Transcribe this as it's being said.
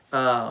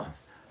Uh,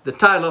 the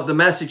title of the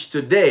message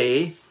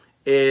today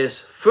is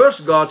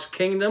First God's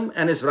Kingdom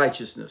and His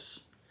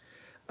Righteousness.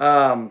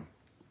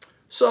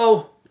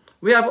 So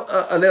we have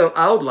a little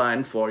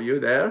outline for you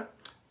there.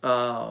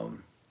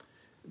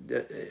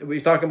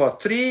 We're talking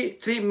about three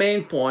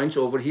main points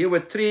over here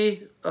with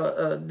three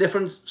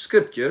different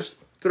scriptures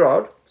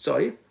throughout.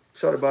 Sorry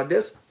about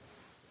this.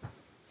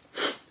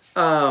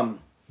 And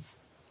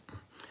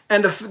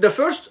the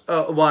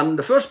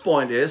first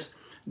point is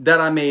that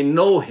I may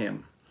know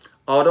Him,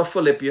 out of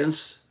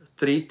Philippians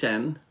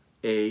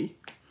 3:10a.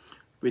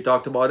 We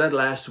talked about that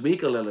last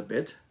week a little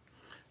bit.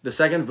 The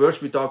second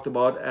verse we talked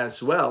about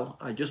as well.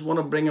 I just want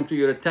to bring them to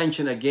your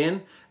attention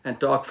again and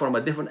talk from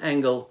a different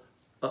angle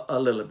a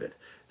little bit.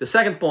 The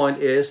second point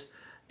is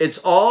it's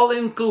all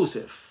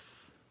inclusive,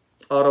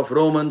 out of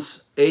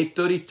Romans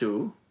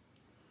 8:32.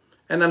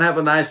 And then have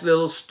a nice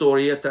little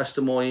story, a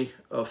testimony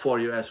for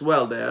you as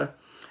well there.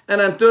 And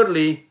then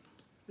thirdly,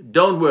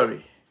 don't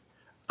worry.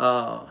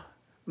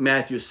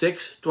 Matthew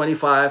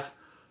 6:25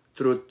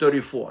 through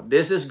 34.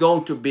 This is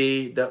going to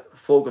be the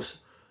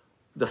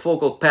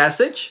focal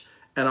passage,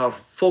 and our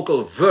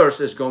focal verse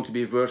is going to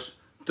be verse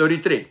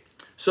 33.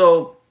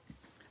 So,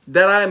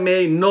 that I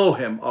may know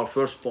Him, our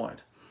first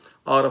point,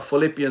 out of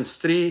Philippians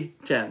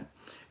 3:10.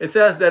 It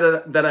says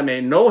that I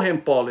may know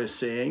Him, Paul is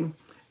saying,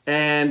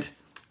 and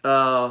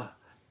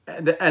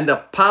the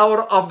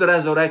power of the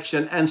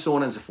resurrection, and so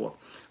on and so forth.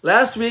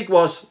 Last week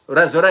was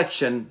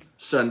Resurrection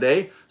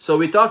Sunday, so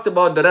we talked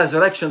about the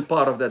resurrection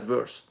part of that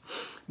verse.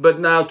 But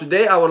now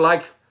today I would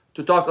like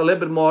to talk a little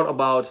bit more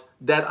about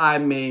that I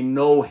may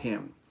know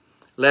Him.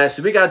 Last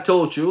week I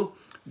told you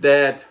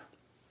that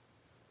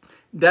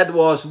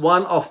was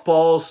one of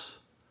Paul's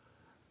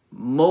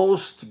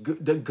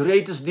the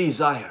greatest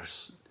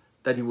desires,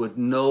 that he would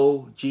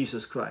know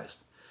Jesus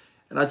Christ.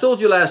 And I told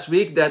you last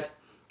week that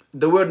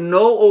the word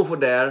know over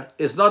there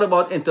is not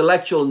about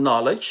intellectual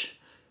knowledge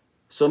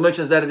so much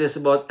as that it is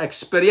about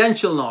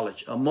experiential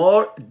knowledge,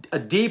 a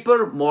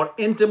deeper, more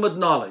intimate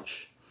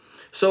knowledge.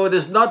 So it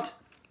is not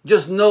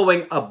just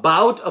knowing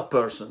about a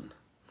person,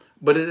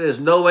 but it is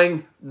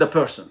knowing the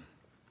person.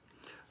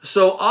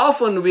 So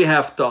often we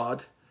have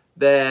taught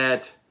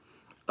that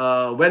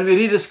when we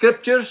read the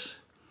scriptures,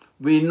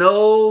 we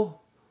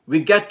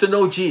get to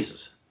know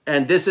Jesus.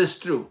 And this is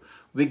true.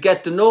 We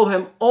get to know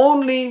Him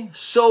only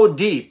so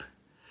deep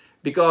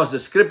because the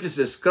scriptures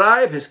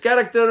describe His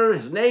character,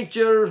 His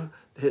nature,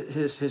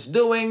 His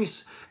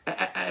doings,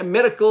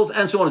 miracles,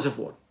 and so on and so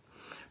forth.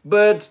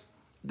 But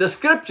the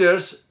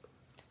scriptures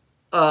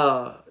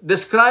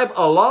describe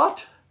a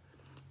lot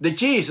the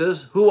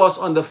Jesus who was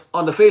on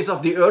the face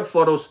of the earth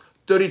for those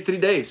 33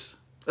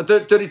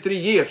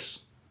 years.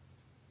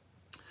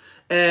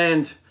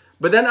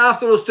 But then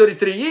after those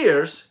 33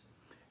 years,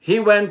 He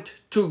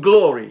went to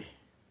glory.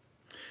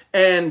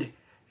 And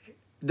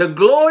the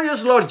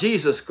glorious Lord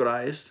Jesus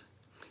Christ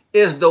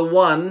is the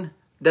one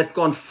that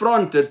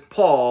confronted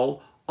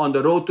Paul on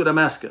the road to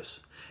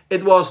Damascus.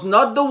 It was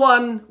not the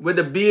one with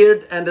the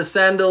beard and the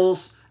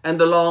sandals and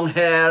the long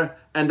hair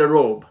and the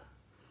robe.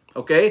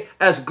 Okay?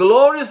 As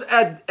glorious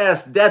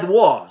as that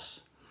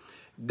was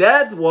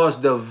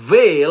the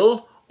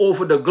veil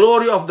over the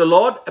glory of the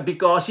Lord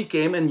because He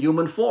came in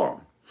human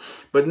form.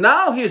 But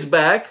now He's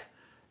back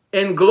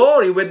in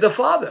glory with the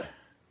Father.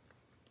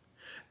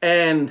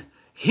 And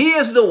He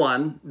is the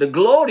one, the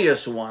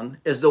glorious one,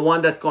 is the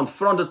one that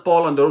confronted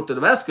Paul on the road to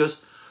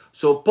Damascus.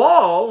 So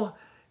Paul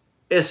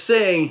is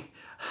saying,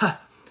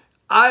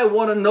 I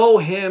want to know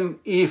Him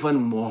even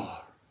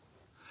more.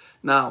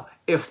 Now,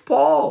 if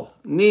Paul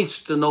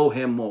needs to know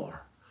Him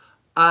more,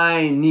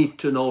 I need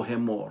to know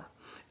Him more.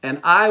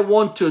 And I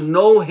want to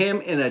know Him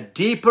in a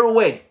deeper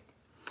way.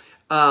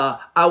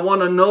 I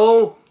want to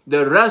know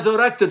the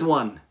resurrected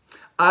one.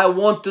 I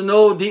want to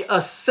know the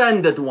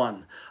ascended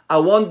one. I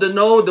want to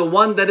know the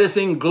one that is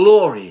in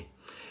glory.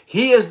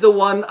 He is the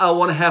one I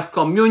want to have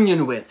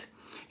communion with.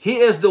 He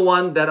is the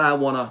one that I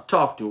want to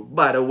talk to.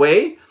 By the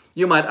way,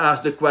 you might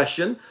ask the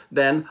question,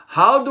 then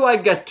how do I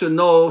get to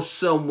know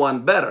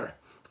someone better?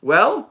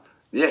 Well,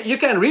 you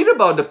can read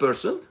about the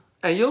person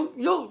and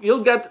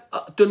you'll get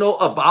to know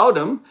about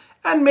them,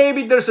 and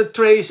maybe there's a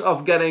trace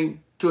of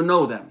getting to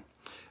know them.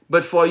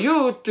 But for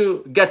you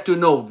to get to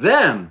know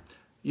them,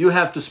 you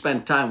have to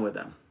spend time with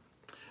them.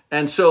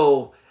 And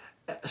so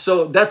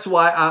that's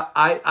why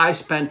I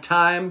spend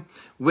time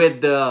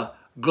with the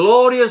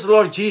glorious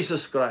Lord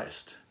Jesus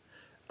Christ.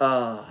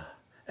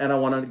 And I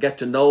want to get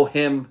to know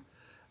Him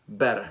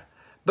better.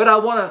 But I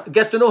want to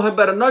get to know Him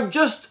better, not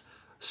just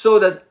so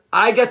that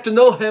I get to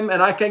know Him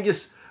and I can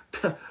just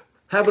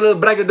have a little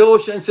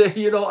braggadocio and say,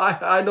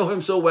 I know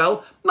Him so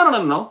well.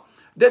 No.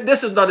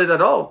 This is not it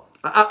at all.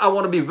 I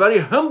want to be very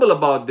humble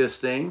about this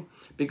thing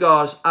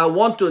because I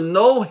want to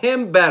know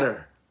Him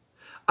better.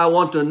 I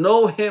want to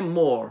know Him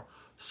more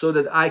so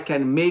that I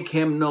can make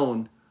Him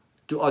known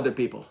to other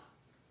people.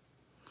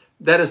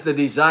 That is the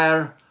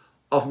desire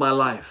of my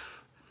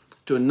life,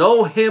 to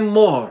know Him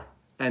more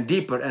and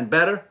deeper and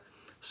better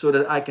so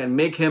that I can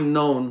make Him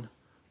known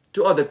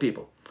to other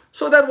people.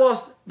 So that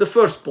was the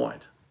first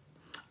point.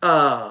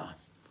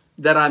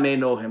 that I may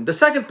know him. The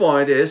second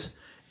point is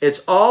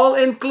it's all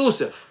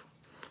inclusive.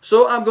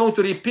 So I'm going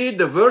to repeat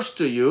the verse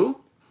to you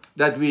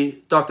that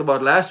we talked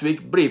about last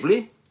week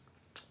briefly.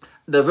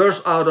 The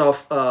verse out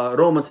of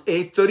Romans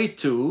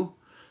 8:32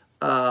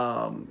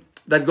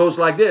 that goes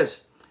like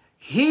this.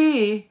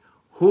 He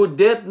who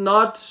did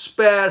not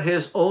spare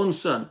his own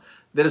son.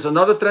 There is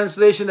another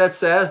translation that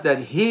says that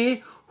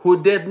he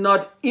who did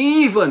not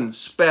even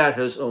spare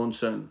his own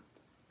son,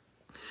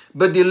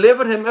 but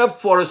delivered him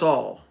up for us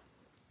all.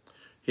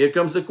 Here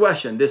comes the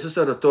question. This is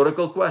a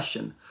rhetorical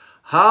question.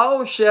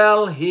 How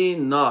shall he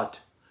not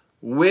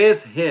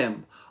with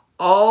him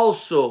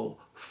also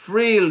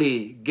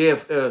freely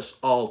give us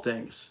all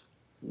things?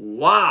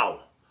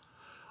 Wow!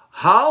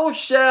 How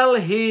shall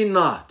he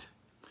not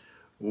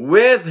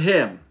with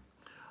him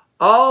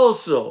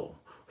also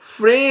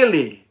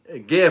freely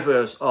give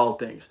us all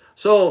things?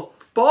 So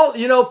Paul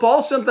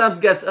sometimes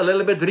gets a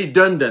little bit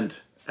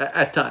redundant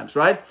at times,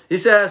 right? He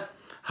says,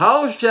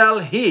 how shall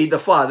he, the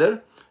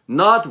Father,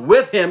 not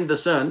with him, the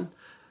Son,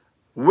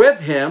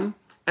 with him,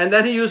 and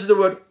then he uses the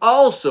word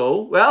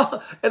also.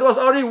 Well, it was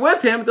already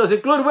with him, it was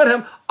included with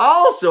him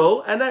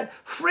also, and then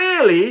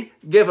freely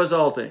give us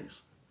all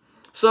things.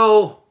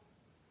 So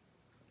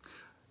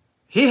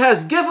he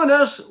has given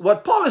us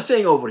what Paul is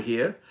saying over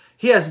here.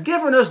 He has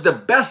given us the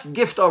best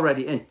gift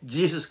already in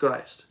Jesus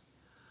Christ.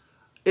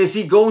 Is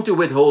he going to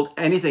withhold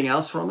anything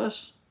else from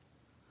us?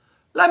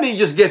 Let me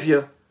just give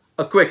you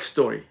a quick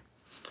story.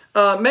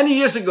 Many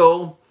years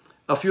ago,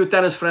 a few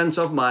tennis friends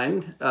of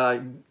mine,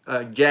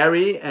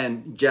 Jerry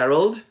and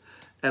Gerald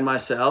and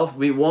myself,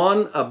 we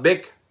won a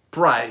big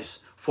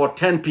prize for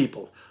 10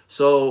 people.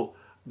 So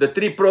the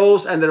 3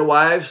 pros and their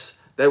wives,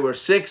 there were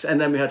 6, and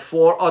then we had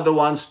 4 other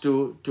ones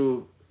to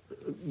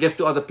give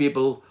to other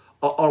people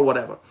or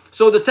whatever.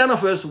 So the 10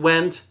 of us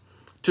went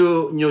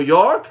to New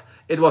York.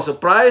 It was a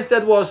prize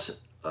that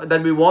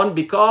we won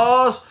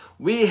because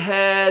we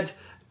had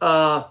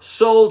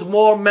sold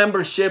more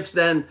memberships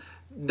than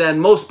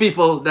most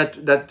people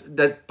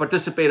that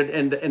participated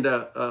in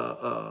the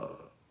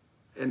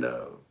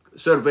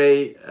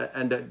survey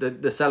and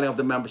the selling of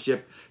the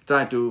membership,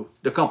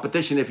 the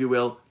competition, if you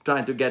will,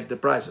 trying to get the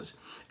prizes.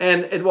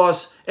 And it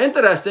was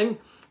interesting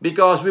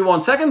because we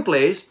won second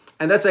place,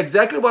 and that's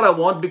exactly what I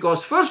want,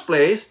 because first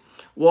place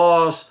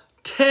was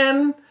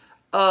 10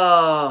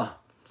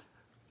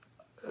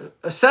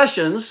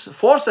 sessions,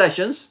 4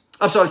 sessions.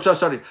 I'm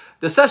sorry.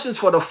 The sessions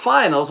for the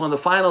finals on the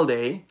final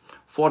day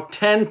for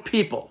 10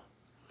 people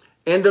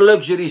in the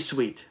luxury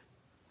suite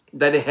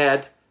that they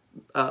had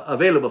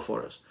available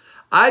for us.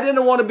 I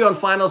didn't want to be on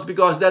finals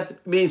because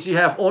that means you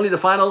have only the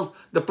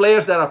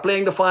players that are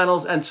playing the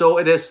finals, and so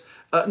it is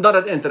not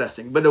that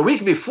interesting. But the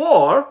week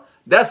before,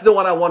 that's the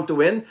one I want to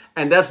win,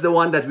 and that's the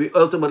one that we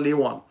ultimately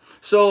won.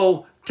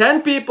 So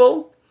 10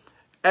 people,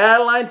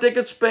 airline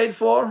tickets paid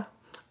for,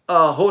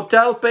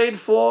 hotel paid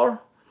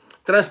for,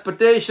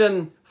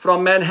 transportation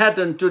from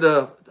Manhattan to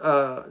the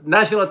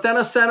National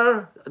Tennis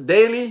Center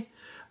daily,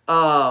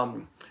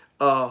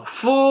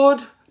 food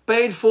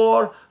paid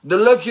for, the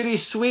luxury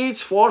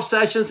suites, 4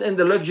 sessions in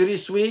the luxury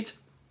suite.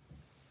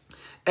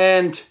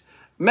 And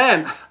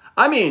man,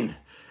 I mean,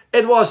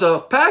 it was a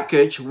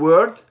package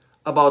worth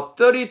about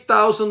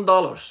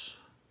 $30,000.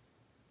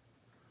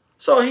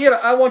 So here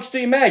I want you to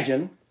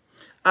imagine,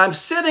 I'm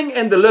sitting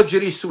in the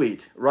luxury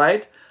suite,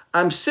 right?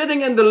 I'm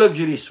sitting in the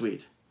luxury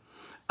suite.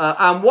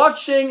 I'm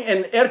watching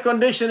in air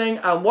conditioning,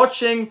 I'm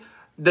watching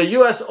the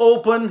US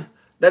Open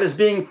that is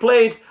being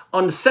played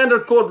on the center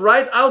court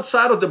right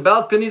outside of the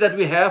balcony that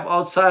we have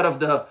outside of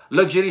the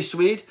luxury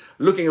suite,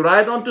 looking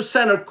right onto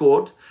center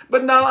court.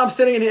 But now I'm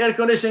sitting in the air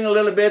conditioning a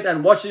little bit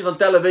and watching it on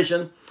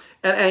television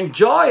and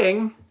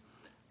enjoying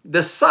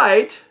the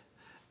sight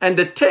and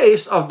the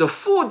taste of the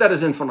food that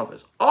is in front of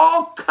us.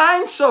 All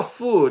kinds of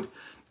food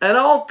and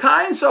all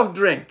kinds of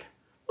drink.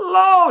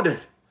 Loaded.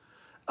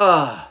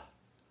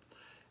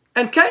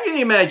 And can you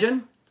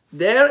imagine?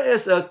 There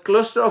is a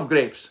cluster of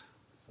grapes.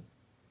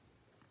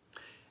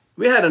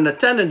 We had an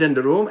attendant in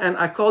the room, and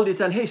I called the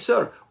attendant, hey,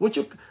 sir, would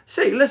you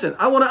say, listen,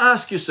 I want to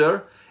ask you,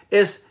 sir,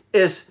 is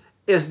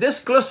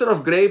this cluster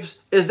of grapes,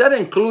 is that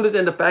included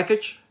in the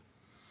package?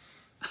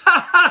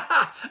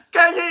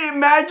 Can you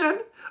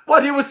imagine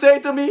what he would say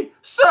to me?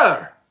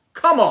 Sir,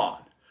 come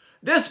on.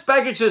 This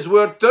package is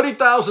worth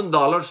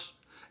 $30,000,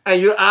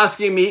 and you're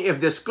asking me if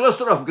this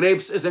cluster of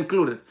grapes is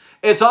included.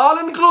 It's all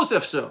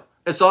inclusive, sir.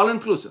 It's all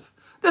inclusive.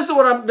 This is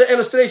what the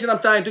illustration I'm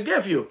trying to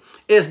give you,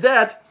 is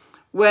that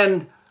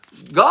when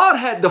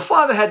the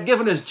Father had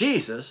given us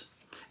Jesus,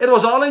 it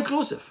was all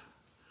inclusive.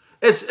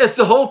 It's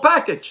the whole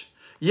package.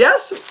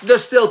 Yes,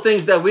 there's still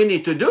things that we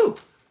need to do.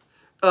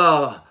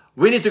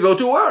 We need to go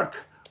to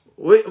work.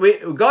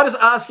 God is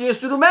asking us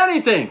to do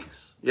many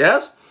things.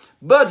 Yes,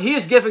 but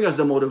He's giving us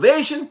the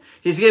motivation.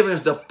 He's giving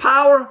us the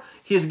power.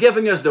 He's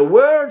giving us the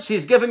words.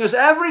 He's giving us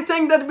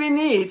everything that we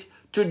need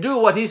to do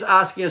what He's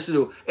asking us to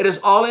do. It is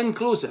all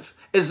inclusive.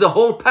 It's the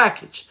whole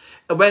package.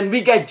 When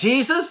we get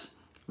Jesus,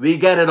 we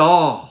get it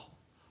all.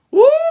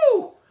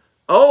 Woo!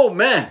 Oh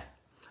man,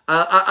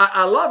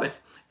 I love it.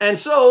 And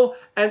so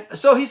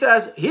he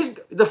says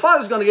the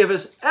Father is going to give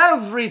us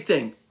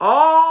everything,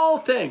 all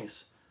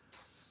things,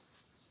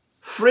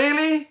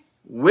 freely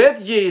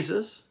with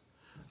Jesus.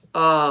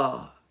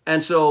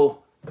 And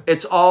so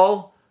it's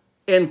all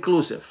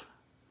inclusive.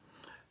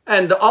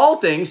 And the all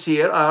things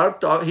here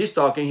he's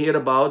talking here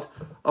about,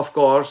 of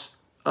course,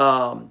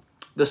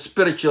 the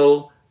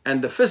spiritual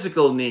and the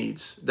physical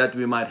needs that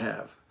we might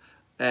have.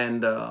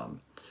 And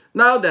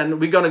now then,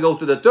 we're going to go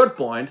to the third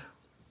point.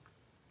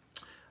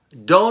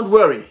 Don't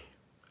worry.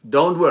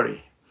 Don't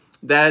worry.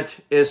 That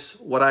is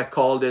what I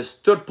call this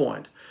third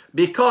point.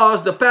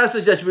 Because the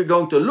passage that we're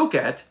going to look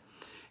at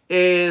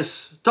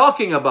is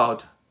talking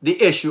about the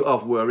issue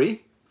of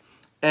worry.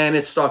 And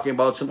it's talking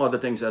about some other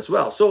things as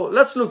well. So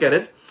let's look at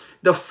it.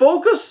 The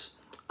focus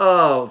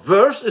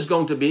verse is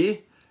going to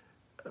be,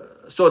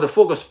 so the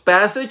focus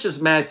passage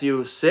is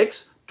Matthew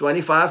 6,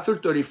 25 through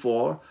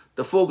 34.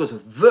 The focus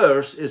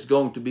verse is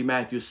going to be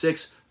Matthew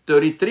 6,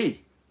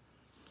 33.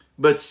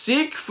 But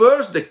seek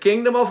first the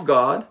kingdom of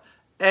God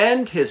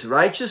and his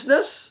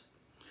righteousness,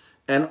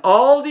 and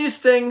all these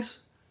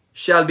things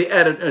shall be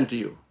added unto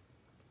you.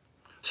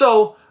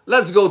 So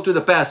let's go to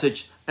the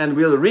passage and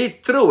we'll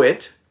read through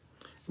it.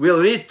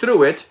 We'll read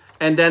through it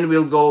and then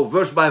we'll go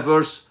verse by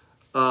verse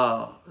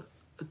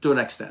to an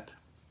extent.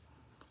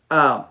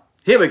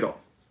 Here we go.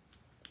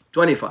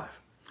 25.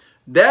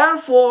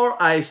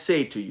 Therefore I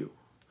say to you,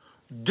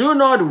 do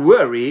not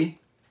worry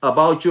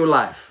about your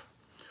life,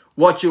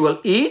 what you will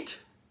eat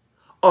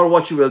or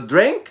what you will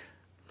drink,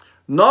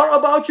 nor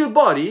about your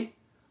body,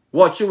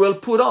 what you will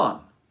put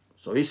on.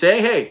 So he's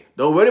saying, hey,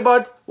 don't worry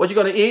about what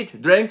you're going to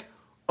eat, drink,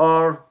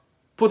 or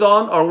put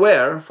on or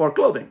wear for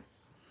clothing.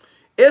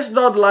 Is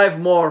not life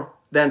more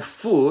than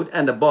food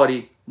and the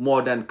body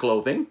more than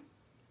clothing?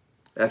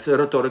 That's a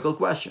rhetorical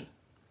question.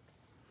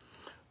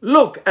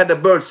 Look at the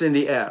birds in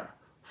the air,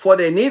 for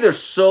they neither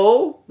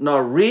sow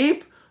nor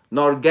reap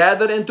nor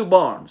gather into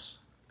barns,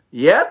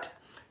 yet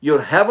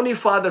your heavenly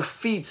Father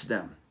feeds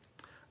them.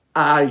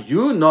 Are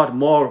you not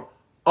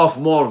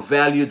of more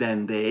value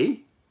than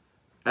they?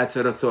 That's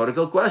a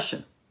rhetorical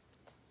question.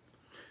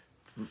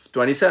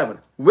 27.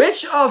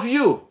 Which of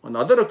you,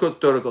 another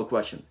rhetorical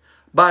question,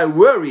 by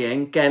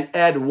worrying can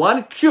add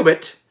 1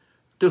 cubit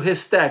to his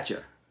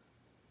stature?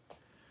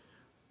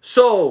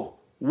 So,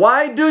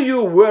 why do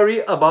you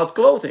worry about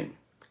clothing?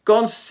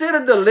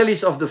 Consider the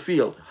lilies of the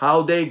field,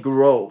 how they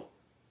grow.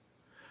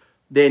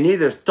 They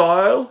neither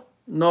toil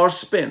nor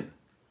spin.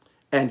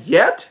 And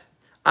yet,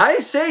 I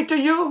say to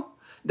you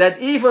that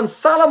even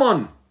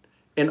Solomon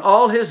in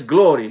all his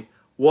glory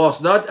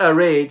was not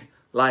arrayed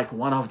like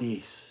one of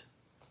these.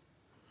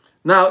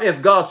 Now,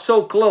 if God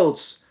so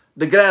clothes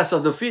the grass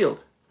of the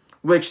field,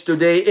 which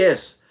today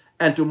is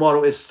and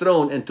tomorrow is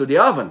thrown into the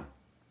oven,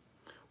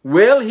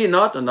 will he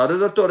not, another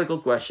rhetorical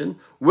question,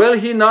 will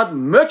he not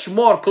much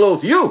more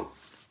clothe you,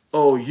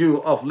 O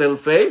you of little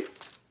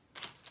faith?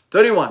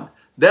 31.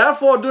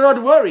 Therefore do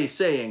not worry,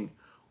 saying,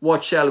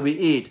 what shall we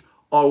eat,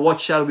 or what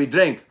shall we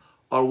drink,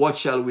 or what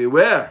shall we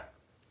wear?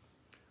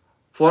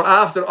 For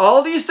after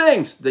all these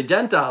things the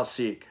Gentiles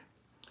seek.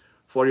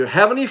 For your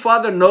heavenly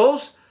Father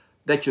knows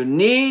that you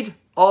need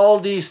all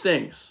these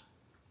things.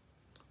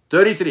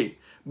 33.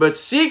 But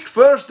seek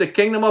first the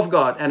kingdom of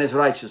God and his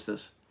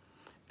righteousness,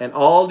 and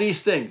all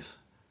these things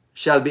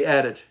shall be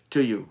added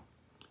to you.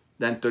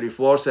 Then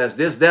 34 says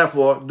this,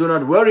 therefore do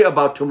not worry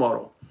about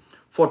tomorrow,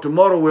 for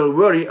tomorrow will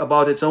worry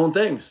about its own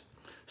things.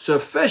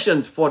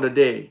 Sufficient for the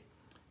day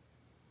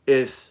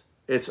is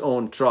its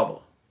own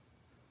trouble.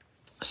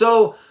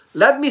 So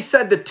let me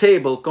set the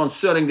table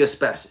concerning this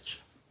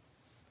passage.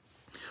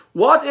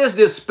 What is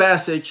this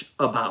passage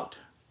about?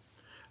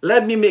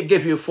 Let me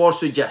give you 4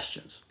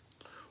 suggestions.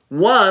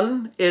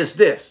 One is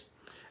this.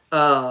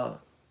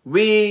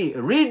 We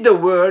read the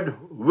word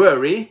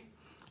worry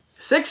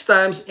 6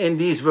 times in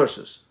these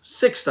verses.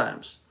 6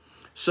 times.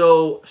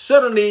 So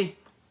certainly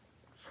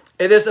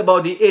it is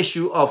about the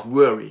issue of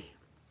worry,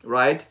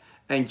 right?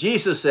 And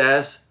Jesus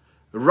says,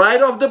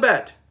 right off the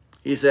bat,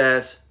 he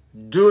says,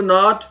 do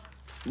not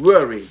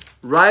worry.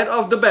 Right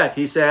off the bat,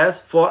 he says,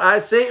 for I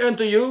say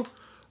unto you,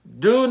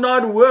 do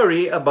not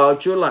worry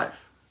about your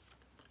life.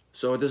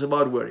 So it is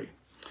about worry.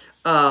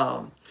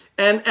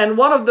 And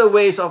one of the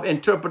ways of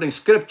interpreting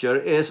scripture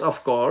is,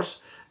 of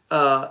course,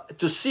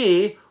 to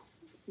see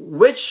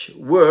which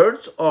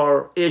words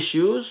or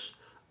issues,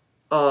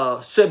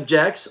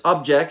 subjects,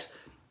 objects,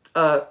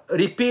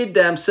 repeat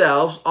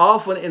themselves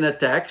often in a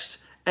text,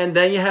 and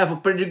then you have a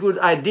pretty good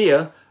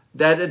idea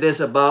that it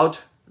is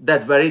about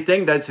that very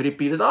thing that's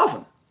repeated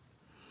often.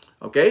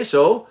 Okay,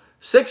 so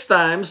 6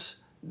 times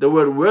the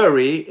word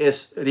worry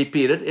is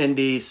repeated in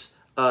these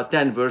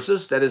 10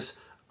 verses. That is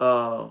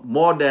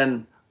more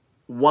than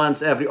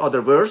once every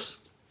other verse.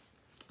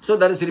 So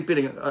that is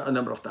repeating a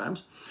number of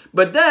times.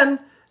 But then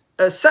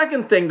a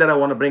second thing that I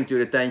want to bring to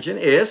your attention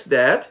is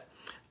that,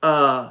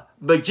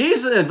 but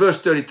Jesus in verse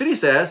 33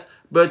 says,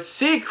 but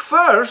seek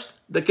first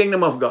the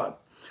kingdom of God.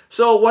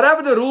 So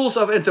whatever the rules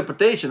of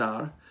interpretation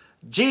are,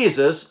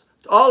 Jesus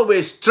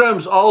always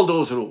trumps all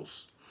those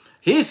rules.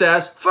 He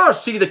says,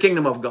 first seek the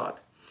kingdom of God.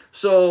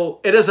 So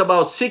it is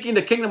about seeking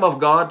the kingdom of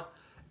God,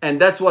 and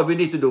that's what we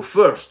need to do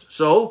first.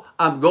 So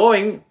I'm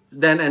going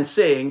then and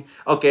saying,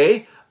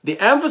 okay, the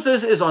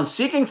emphasis is on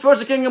seeking first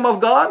the kingdom of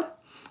God,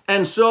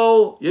 and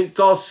so you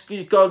call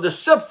the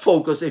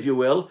sub-focus, if you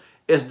will,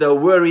 is the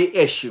worry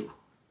issue.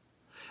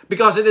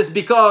 Because it is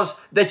because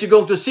that you're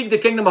going to seek the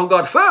kingdom of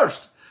God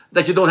first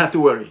that you don't have to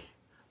worry.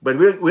 But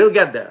we'll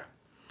get there.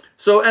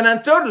 So, and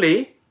then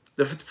thirdly,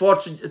 the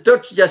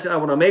third suggestion I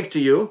want to make to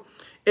you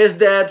is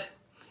that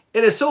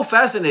it is so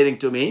fascinating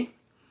to me,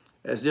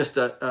 as just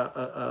an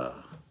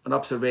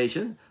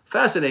observation,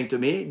 fascinating to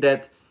me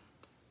that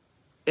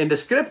in the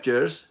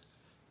scriptures,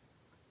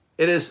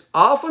 it is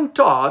often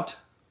taught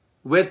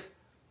with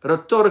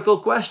rhetorical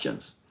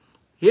questions.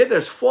 Here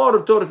there's 4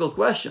 rhetorical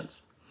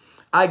questions.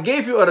 I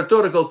gave you a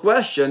rhetorical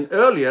question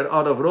earlier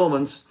out of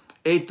Romans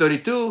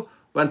 8:32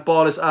 when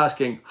Paul is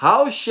asking,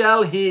 how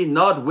shall he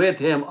not with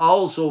him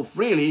also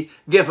freely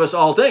give us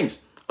all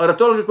things? A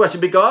rhetorical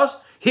question, because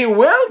he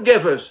will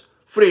give us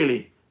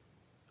freely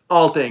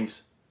all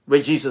things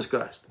with Jesus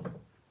Christ.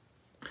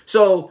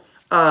 So,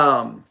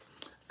 I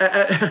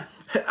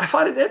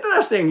find it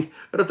interesting,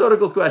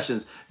 rhetorical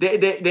questions.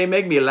 They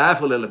make me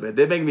laugh a little bit.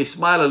 They make me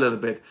smile a little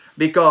bit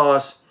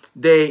because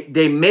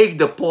they make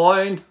the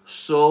point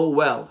so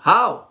well.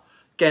 How?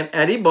 Can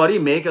anybody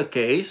make a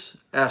case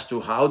as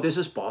to how this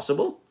is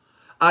possible?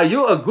 Are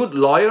you a good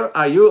lawyer?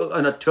 Are you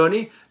an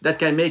attorney that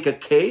can make a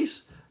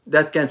case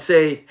that can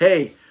say,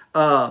 hey,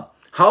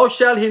 how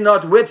shall he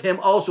not with him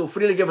also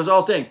freely give us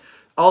all things?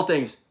 All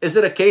things. Is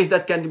there a case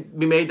that can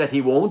be made that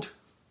he won't?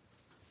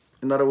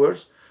 In other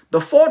words,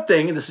 the fourth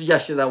thing, the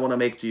suggestion I want to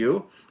make to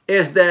you,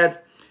 is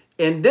that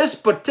in this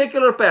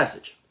particular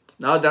passage,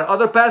 now there are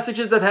other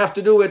passages that have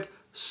to do with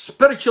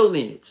spiritual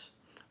needs,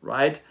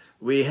 right?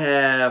 We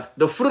have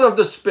the fruit of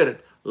the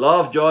Spirit,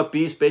 love, joy,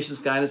 peace, patience,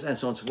 kindness, and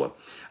so on and so forth.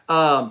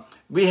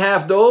 We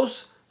have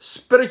those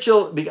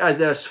spiritual, because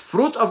there's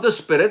fruit of the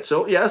Spirit,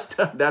 so yes,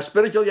 they're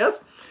spiritual,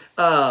 yes.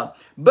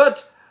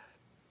 But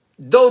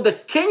though the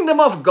kingdom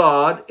of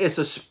God is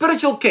a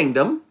spiritual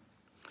kingdom,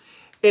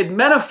 it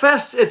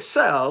manifests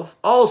itself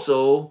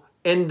also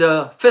in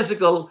the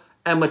physical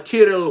and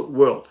material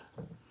world.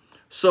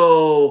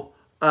 So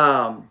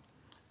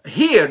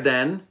here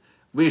then,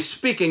 we're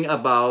speaking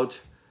about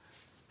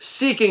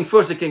seeking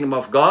first the kingdom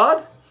of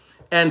God.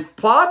 And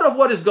part of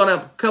what is going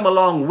to come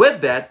along with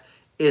that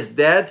is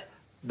that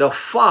the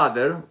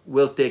Father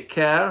will take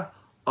care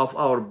of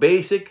our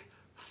basic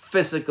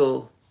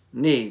physical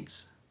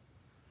needs.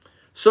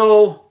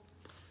 So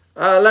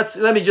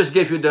let me just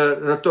give you the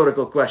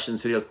rhetorical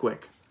questions real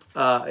quick.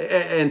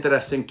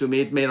 Interesting to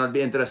me. It may not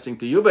be interesting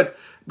to you, but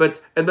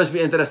it must be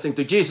interesting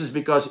to Jesus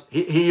because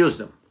he used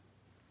them.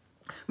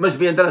 Must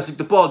be interesting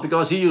to Paul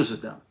because he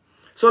uses them.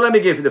 So let me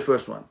give you the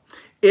first one.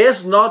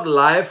 Is not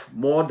life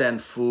more than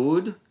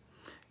food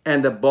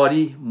and the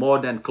body more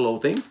than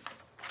clothing?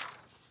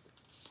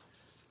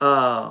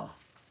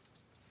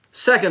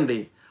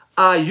 Secondly,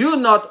 are you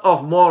not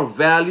of more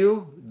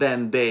value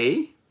than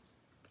they?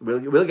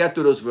 We'll get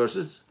to those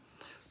verses.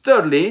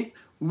 Thirdly,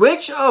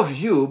 which of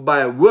you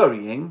by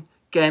worrying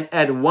can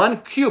add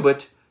 1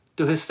 cubit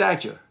to his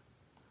stature?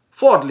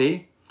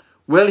 Fourthly,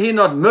 will he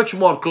not much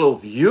more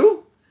clothe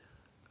you,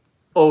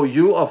 O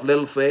you of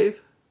little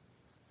faith?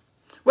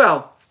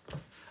 Well,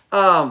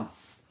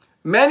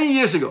 many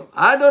years ago,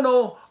 I don't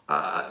know,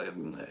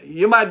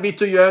 you might be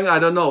too young, I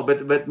don't know,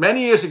 but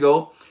many years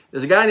ago,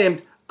 there's a guy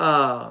named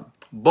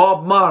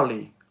Bob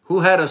Marley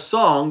who had a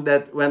song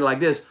that went like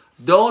this: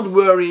 don't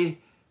worry,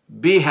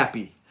 be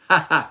happy.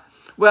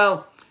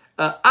 Well,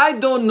 I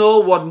don't know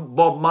what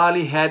Bob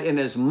Marley had in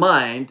his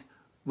mind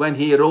when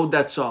he wrote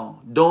that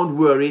song. Don't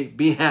worry,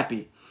 be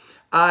happy.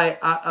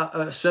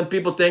 Some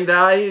people think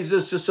that he's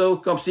just so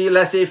comme si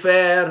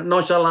laissez-faire,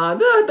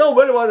 nonchalant. Don't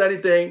worry about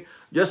anything.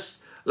 Just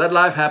let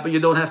life happen. You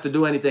don't have to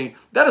do anything.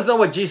 That is not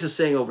what Jesus is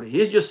saying over here.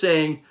 He's just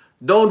saying,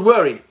 don't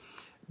worry.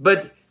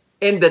 But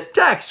in the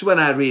text, when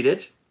I read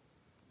it,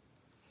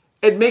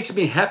 it makes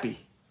me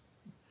happy.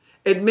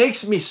 It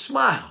makes me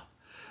smile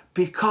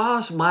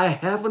because my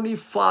Heavenly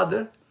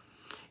Father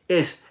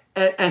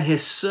and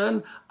His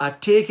Son are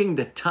taking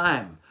the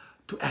time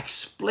to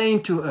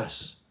explain to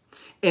us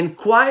in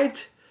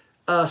quite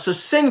a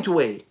succinct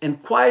way, in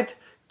quite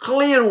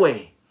clear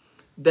way,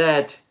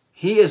 that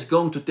He is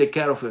going to take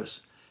care of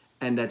us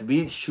and that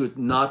we should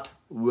not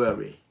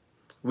worry.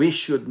 We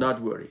should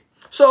not worry.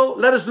 So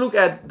let us look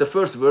at the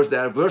first verse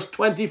there, verse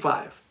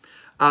 25.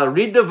 I'll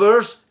read the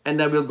verse and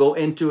then we'll go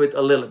into it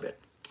a little bit.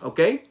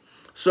 Okay?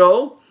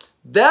 So,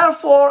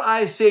 therefore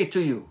I say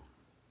to you.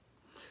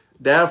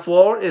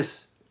 Therefore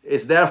is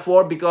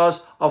therefore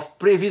because of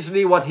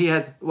previously what he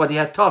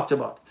had talked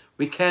about.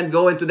 We can't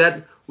go into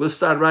that. We'll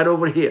start right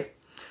over here.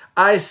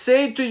 I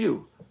say to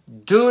you,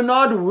 do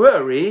not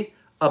worry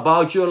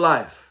about your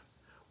life,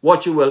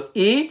 what you will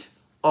eat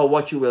or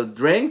what you will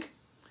drink,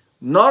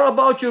 nor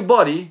about your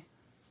body,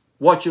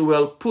 what you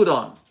will put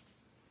on.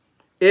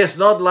 Is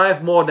not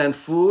life more than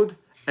food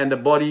and the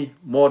body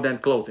more than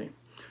clothing?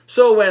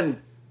 So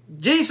when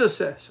Jesus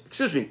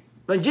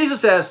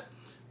says,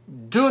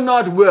 do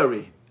not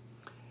worry,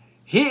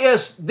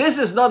 this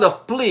is not a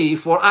plea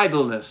for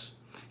idleness.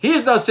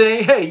 He's not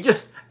saying, hey,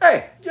 just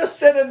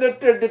sit in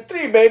the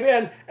tree,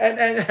 baby,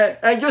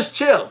 and just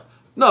chill.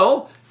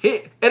 No,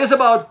 it is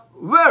about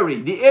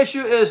worry. The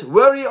issue is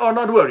worry or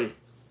not worry.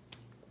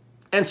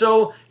 And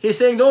so he's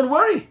saying, don't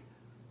worry.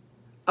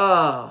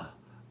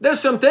 There's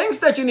some things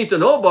that you need to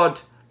know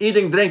about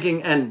eating,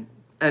 drinking, and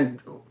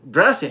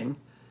dressing.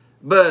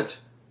 But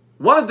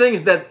one of the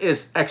things that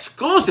is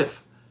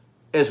exclusive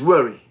is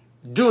worry.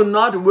 Do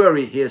not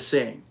worry, he is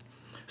saying.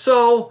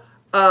 So,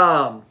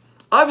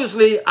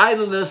 obviously,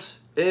 idleness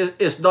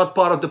is not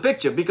part of the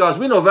picture, because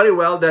we know very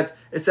well that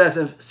it says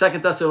in 2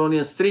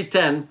 Thessalonians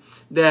 3:10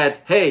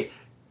 that, hey,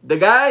 the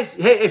guys,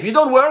 hey, if you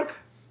don't work,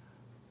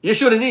 you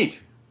shouldn't eat.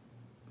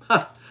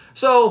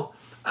 So,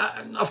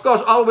 of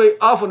course,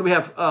 often we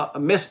have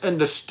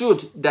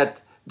misunderstood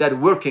that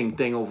working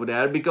thing over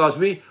there, because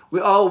we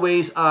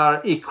always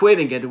are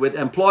equating it with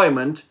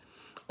employment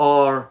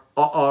or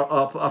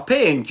a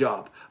paying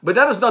job. But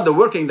that is not the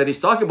working that he's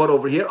talking about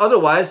over here.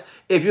 Otherwise,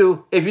 if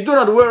you do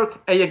not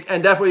work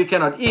and therefore you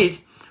cannot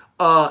eat,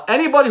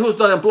 anybody who's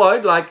not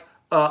employed, like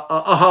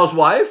a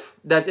housewife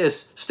that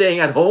is staying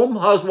at home,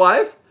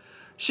 housewife,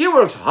 she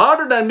works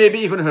harder than maybe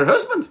even her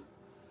husband.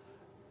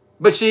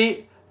 But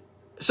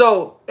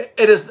so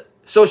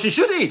she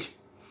should eat.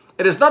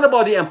 It is not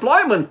about the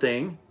employment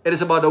thing. It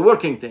is about the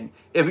working thing.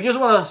 If you just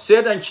want to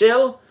sit and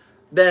chill,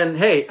 then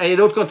hey, and you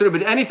don't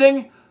contribute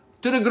anything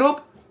to the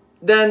group,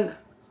 then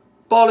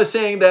Paul is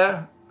saying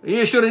there,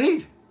 you shouldn't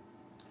eat.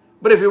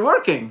 But if you're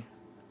working,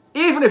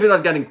 even if you're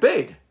not getting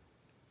paid,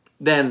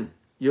 then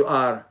you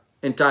are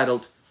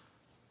entitled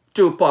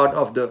to part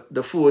of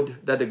the food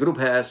that the group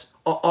has,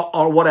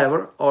 or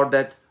whatever, or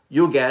that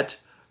you get,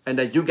 and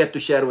that you get to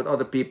share with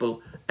other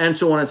people, and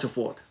so on and so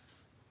forth.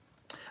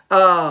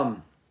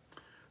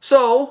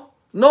 So,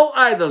 no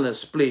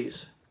idleness,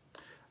 please.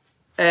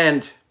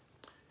 And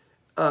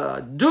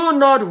do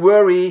not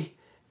worry.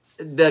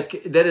 That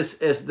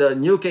is the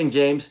New King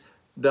James.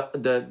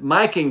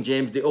 My King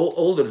James, the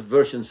older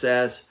version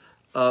says,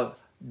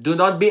 do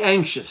not be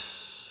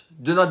anxious.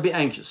 Do not be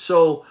anxious.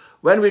 So,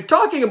 when we're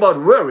talking about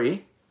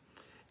worry,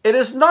 it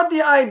is not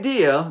the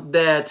idea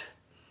that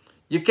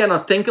you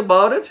cannot think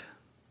about it.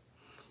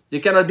 You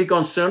cannot be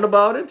concerned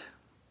about it.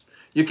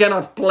 You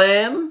cannot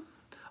plan.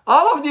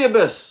 All of the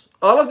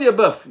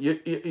above,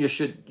 you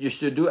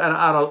should do, and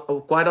are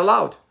quite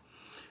allowed.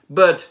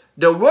 But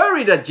the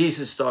worry that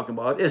Jesus is talking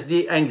about is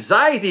the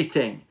anxiety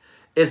thing.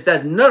 It's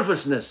that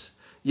nervousness.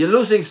 You're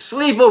losing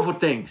sleep over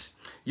things.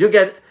 You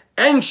get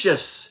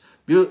anxious.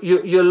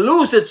 You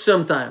lose it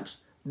sometimes.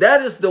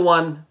 That is the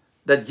one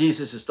that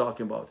Jesus is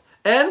talking about.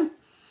 And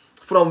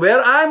from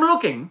where I'm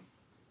looking,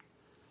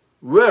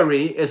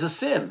 worry is a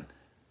sin.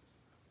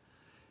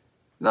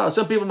 Now,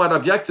 some people might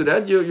object to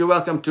that. You're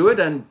welcome to it,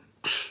 and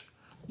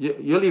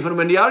you'll even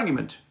win the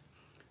argument.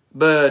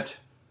 But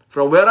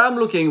from where I'm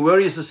looking,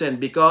 worry is a sin,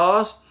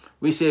 because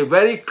we say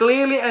very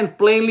clearly and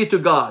plainly to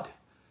God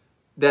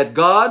that,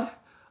 God,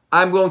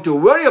 I'm going to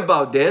worry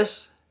about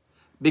this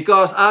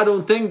because I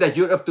don't think that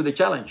you're up to the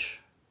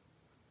challenge.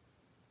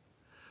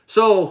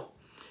 So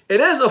it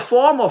is a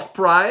form of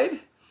pride,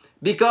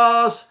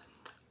 because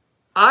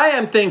I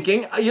am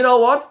thinking, you know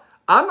what?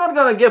 I'm not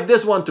going to give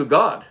this one to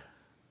God.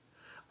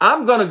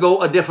 I'm going to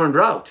go a different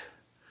route.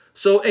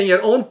 So in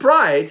your own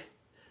pride,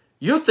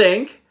 you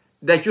think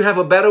that you have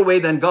a better way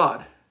than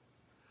God.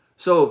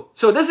 So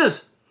this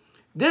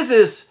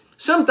is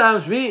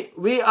sometimes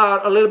we are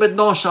a little bit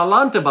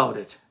nonchalant about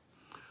it.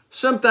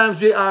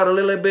 Sometimes we are a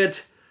little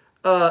bit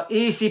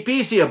easy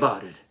peasy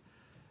about it.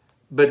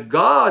 But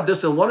God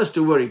doesn't want us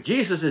to worry.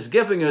 Jesus is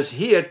giving us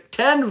here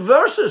 10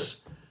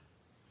 verses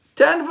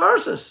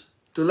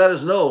to let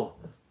us know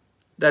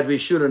that we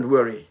shouldn't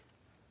worry.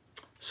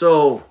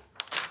 So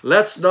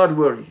let's not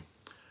worry.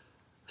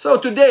 So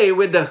today,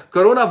 with the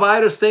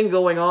coronavirus thing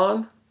going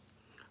on,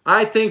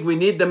 I think we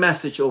need the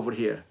message over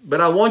here. But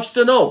I want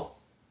you to know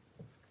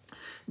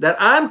that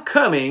I'm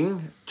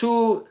coming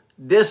to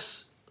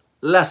this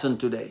lesson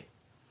today,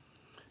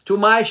 to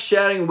my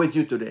sharing with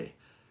you today.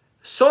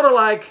 Sort of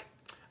like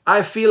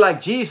I feel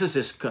like Jesus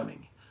is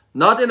coming,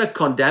 not in a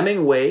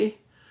condemning way,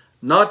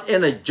 not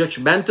in a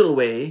judgmental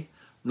way,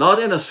 not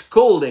in a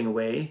scolding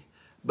way,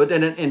 but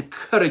in an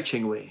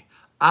encouraging way.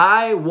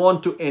 I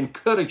want to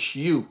encourage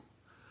you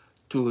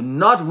to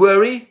not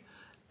worry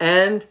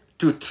and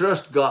to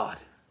trust God.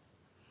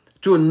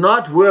 To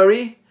not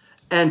worry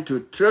and to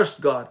trust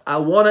God. I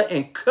want to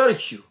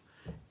encourage you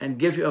and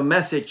give you a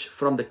message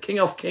from the King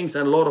of Kings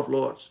and Lord of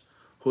Lords,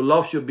 who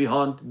loves you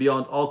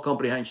beyond all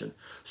comprehension.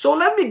 So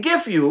let me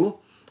give you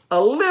a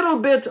little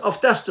bit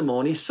of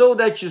testimony so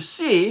that you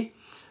see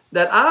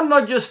that I'm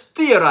not just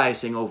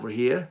theorizing over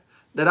here,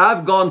 that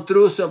I've gone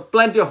through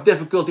plenty of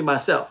difficulty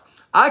myself.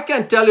 I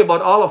can't tell you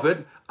about all of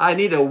it. I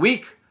need a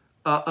week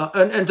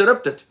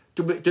uninterrupted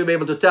to be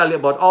able to tell you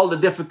about all the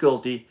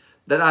difficulty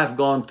that I've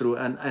gone through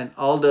and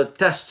all the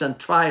tests and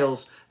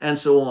trials and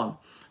so on.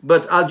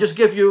 But I'll just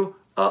give you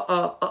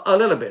a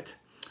little bit.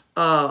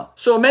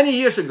 So many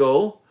years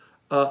ago,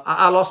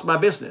 I lost my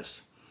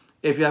business.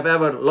 if you have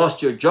ever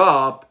lost your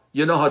job,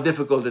 you know how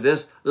difficult it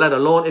is, let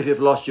alone if you've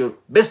lost your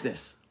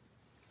business.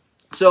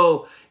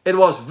 So it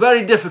was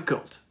very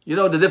difficult. You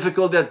know the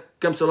difficulty that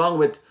comes along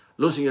with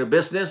losing your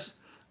business.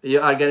 You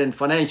are getting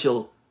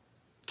financial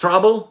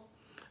trouble.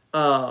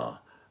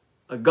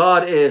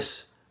 God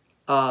is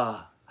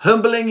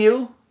humbling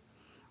you,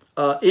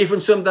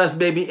 even sometimes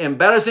maybe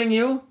embarrassing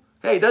you.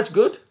 Hey, that's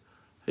good.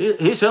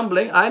 He's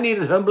humbling. I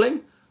needed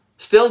humbling.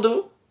 Still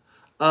do.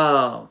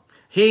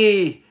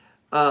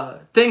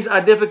 Things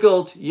are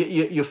difficult.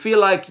 You feel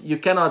like you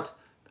cannot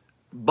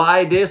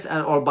buy this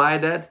or buy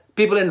that.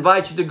 People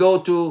invite you to go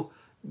to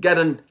get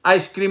an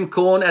ice cream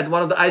cone at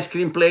one of the ice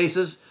cream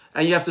places,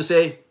 and you have to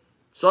say,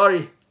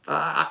 sorry,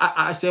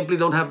 I simply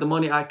don't have the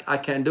money. I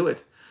can't do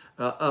it.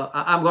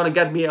 I'm going to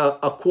get me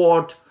a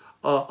quart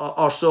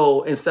or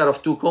so instead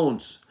of 2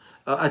 cones.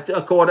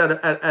 A quart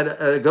at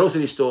a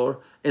grocery store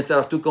instead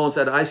of 2 cones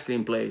at an ice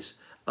cream place.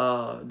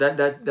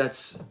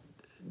 That's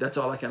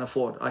all I can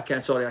afford. I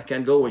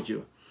can't go with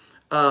you.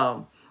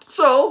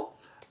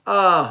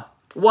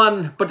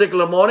 One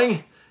particular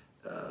morning,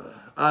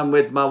 I'm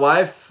with my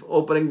wife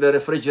opening the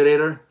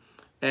refrigerator,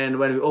 and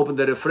when we open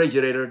the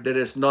refrigerator, there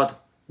is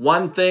not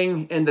one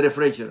thing in the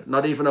refrigerator,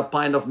 not even a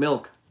pint of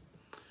milk.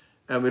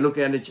 And we look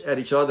at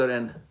each other,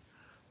 and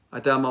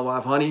I tell my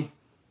wife, honey,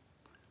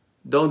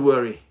 don't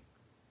worry.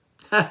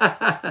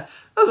 That's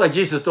what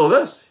Jesus told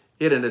us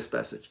here in this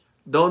passage.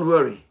 Don't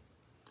worry.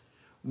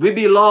 We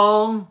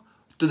belong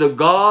to the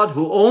God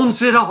who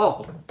owns it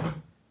all.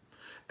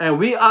 And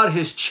we are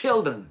his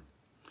children.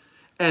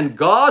 And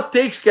God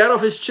takes care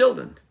of his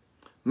children.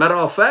 Matter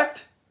of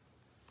fact,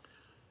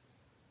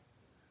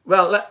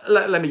 well,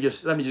 let me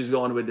just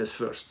go on with this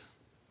first.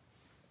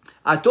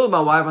 I told my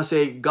wife, I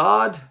say,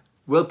 God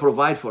will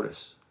provide for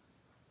us.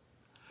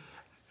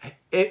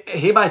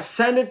 He might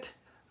send it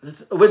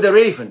with the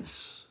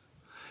ravens.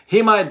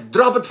 He might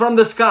drop it from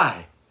the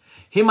sky.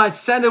 He might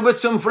send it with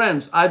some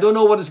friends. I don't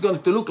know what it's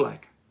going to look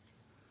like.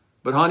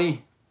 But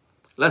honey,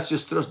 let's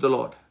just trust the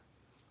Lord.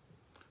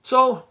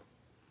 So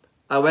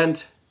I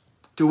went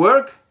to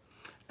work,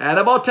 and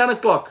about 10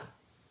 o'clock,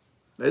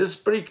 this is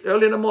pretty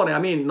early in the morning. I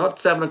mean, not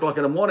 7 o'clock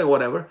in the morning or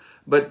whatever,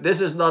 but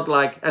this is not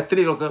like at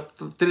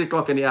 3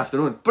 o'clock in the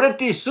afternoon.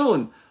 Pretty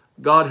soon,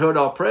 God heard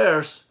our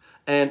prayers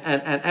and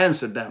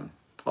answered them.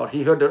 Or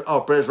he heard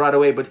our prayers right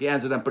away, but he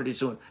answered them pretty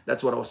soon.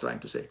 That's what I was trying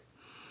to say.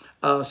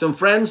 Some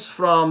friends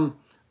from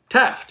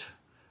Taft,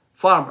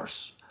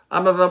 farmers.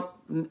 I'm not going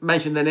to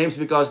mention their names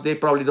because they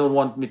probably don't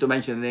want me to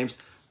mention the names.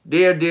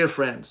 Dear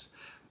friends.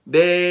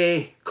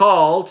 They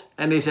called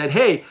and they said,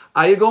 hey,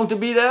 are you going to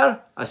be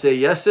there? I say,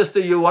 yes,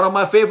 sister, you're one of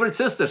my favorite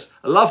sisters.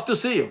 I love to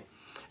see you.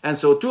 And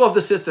so 2 of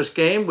the sisters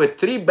came with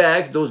 3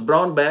 bags, those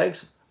brown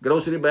bags,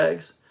 grocery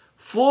bags,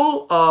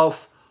 full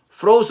of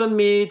frozen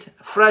meat,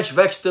 fresh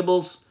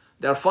vegetables.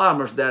 They're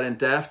farmers there in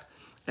Taft.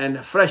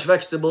 And fresh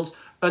vegetables.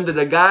 Under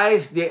the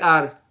guise, they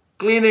are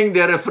cleaning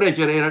their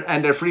refrigerator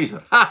and their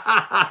freezer.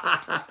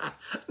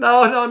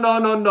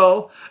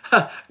 No.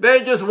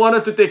 They just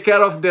wanted to take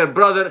care of their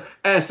brother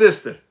and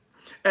sister.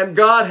 And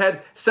God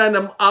had sent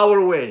them our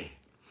way.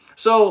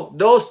 So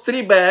those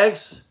 3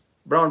 bags,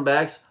 brown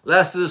bags,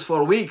 lasted us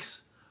for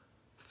weeks.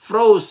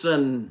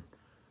 Frozen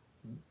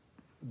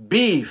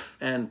beef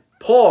and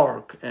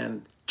pork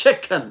and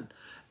chicken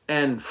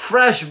and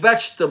fresh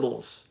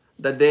vegetables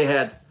that they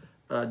had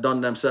done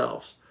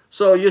themselves.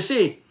 So you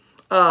see,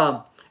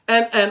 and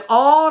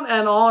on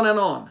and on and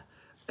on.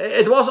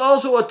 It was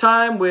also a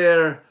time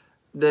where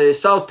the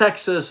South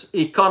Texas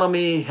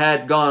economy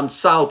had gone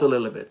south a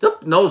little bit,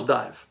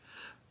 nosedive.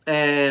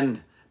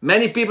 And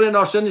many people in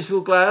our Sunday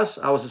school class,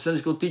 I was a Sunday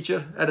school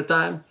teacher at the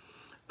time,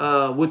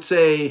 would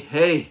say,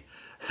 hey,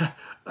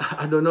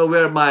 I don't know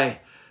where my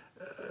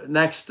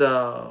next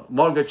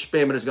mortgage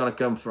payment is going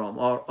to come from,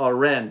 or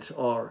rent,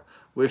 or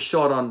we're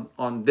short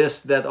on this,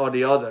 that, or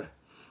the other.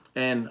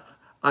 And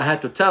I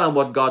had to tell them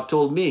what God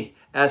told me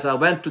as I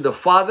went to the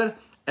Father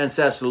and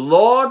says,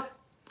 Lord,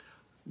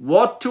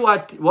 what do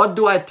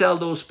I tell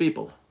those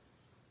people?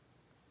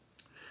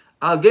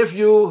 I'll give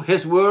you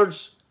his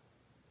words,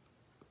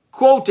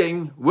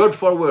 quoting word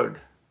for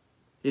word.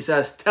 He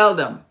says, tell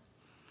them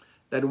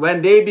that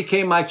when they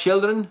became my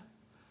children,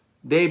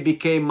 they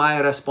became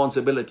my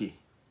responsibility.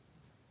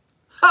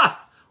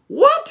 Ha!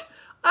 What?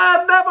 I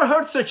had never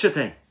heard such a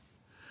thing.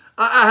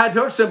 I had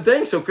heard some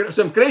things,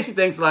 some crazy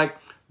things like,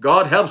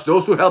 God helps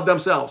those who help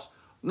themselves.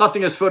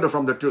 Nothing is further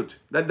from the truth.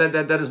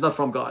 That is not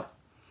from God.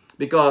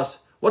 Because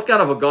what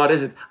kind of a God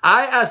is it?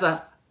 I, as an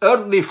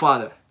earthly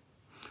father,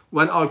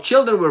 when our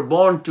children were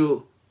born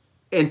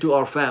into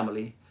our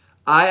family,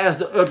 I, as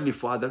the earthly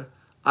father,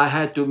 I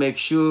had to make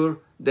sure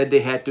that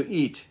they had to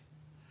eat,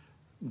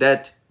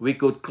 that we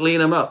could clean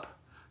them up,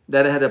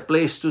 that they had a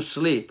place to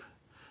sleep,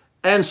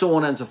 and so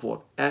on and so forth.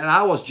 And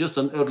I was just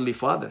an earthly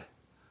father.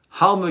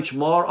 How much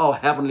more our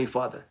heavenly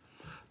Father?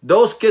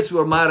 Those kids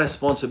were my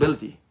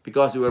responsibility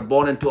because they were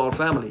born into our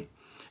family.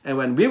 And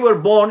when we were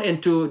born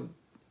into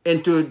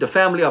the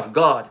family of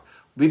God,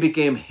 we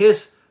became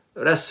his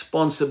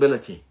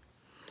responsibility.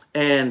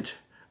 And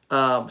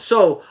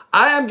so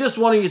I am just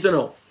wanting you to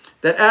know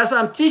that as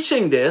I'm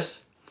teaching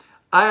this,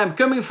 I am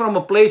coming from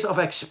a place of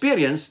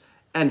experience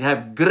and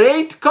have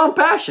great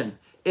compassion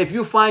if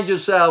you find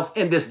yourself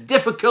in this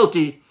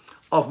difficulty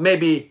of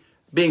maybe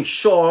being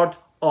short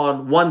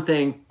on one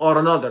thing or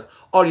another,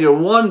 or you're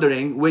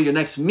wondering where your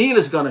next meal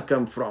is going to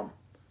come from.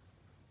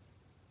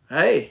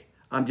 Hey,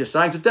 I'm just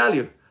trying to tell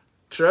you,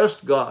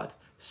 trust God.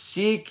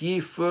 Seek ye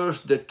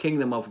first the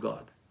kingdom of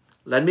God.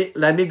 Let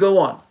me go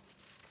on.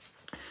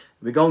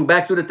 We're going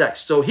back to the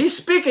text. So he's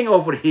speaking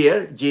over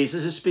here.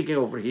 Jesus is speaking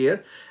over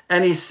here.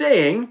 And he's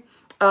saying,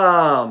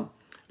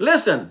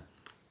 listen,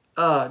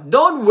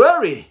 don't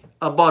worry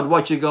about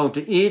what you're going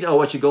to eat or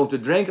what you're going to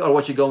drink or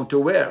what you're going to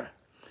wear.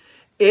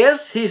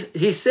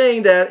 He's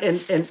saying there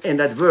in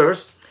that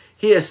verse,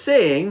 he is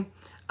saying,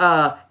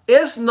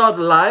 is not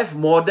life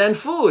more than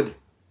food?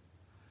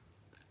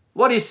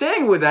 What he's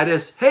saying with that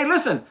is, hey,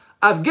 listen,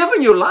 I've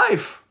given you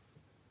life.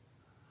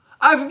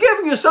 I've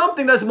given you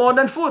something that's more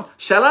than food.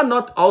 Shall I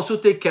not also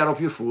take care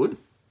of your food?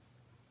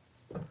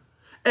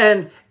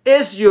 And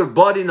is your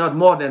body not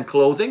more than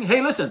clothing?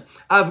 Hey, listen,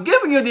 I've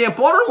given you the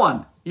important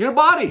one, your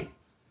body.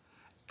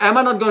 Am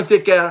I not going to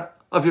take care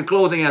of your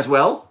clothing as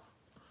well?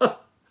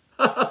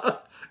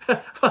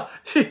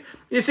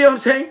 You see what I'm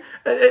saying?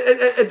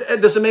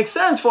 It doesn't make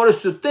sense for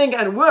us to think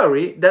and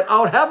worry that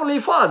our Heavenly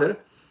Father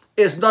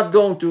is not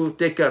going to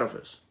take care of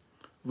us.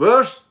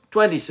 Verse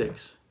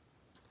 26.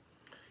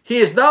 He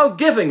is now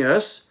giving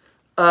us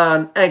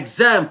an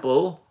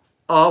example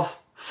of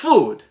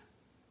food.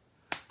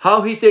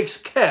 How he takes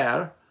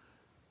care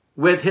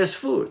with his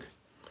food.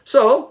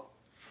 So,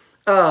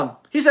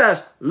 he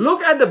says,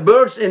 look at the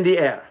birds in the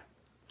air.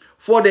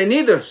 For they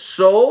neither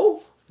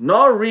sow,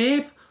 nor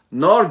reap,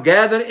 nor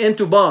gather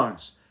into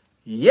barns.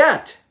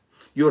 Yet,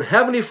 your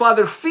heavenly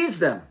Father feeds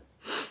them.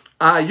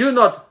 Are you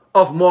not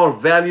of more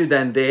value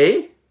than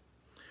they?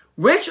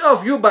 Which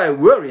of you by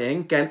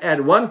worrying can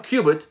add 1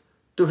 cubit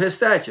to his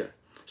stature?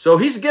 So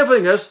he's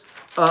giving us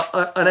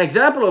an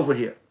example over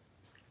here.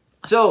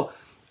 So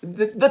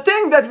the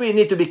thing that we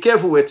need to be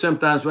careful with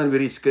sometimes when we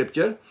read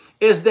scripture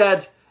is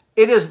that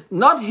it is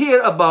not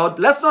here about,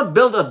 let's not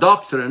build a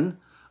doctrine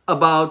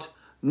about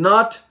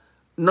not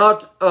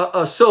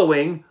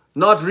sowing,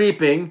 not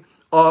reaping,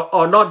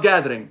 or not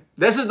gathering.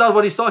 This is not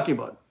what he's talking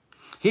about.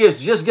 He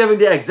is just giving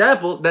the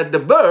example that the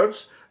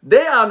birds,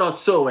 they are not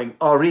sowing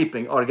or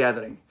reaping or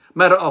gathering.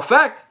 Matter of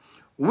fact,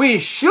 we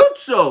should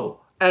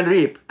sow and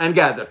reap and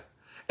gather.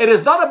 It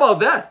is not about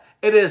that.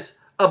 It is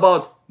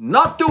about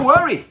not to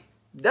worry.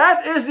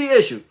 That is the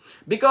issue.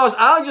 Because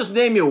I'll just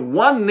name you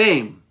one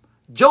name,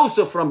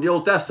 Joseph from the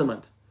Old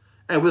Testament.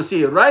 And we'll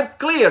see right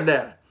clear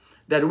there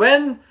that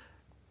when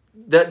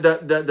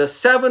the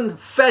 7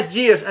 fat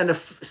years and the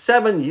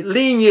 7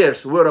 lean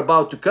years were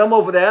about to come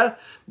over there,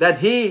 that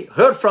he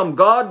heard from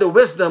God the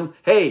wisdom,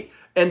 hey,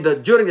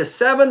 during the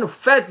 7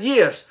 fat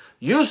years,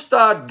 you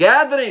start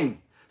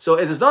gathering. So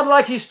it is not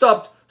like he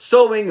stopped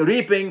sowing,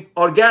 reaping,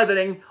 or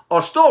gathering,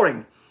 or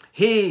storing.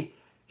 He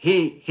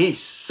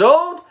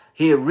sowed,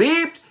 he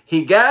reaped,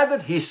 he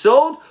gathered, he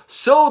sowed,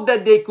 so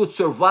that they could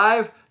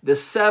survive the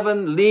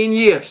 7 lean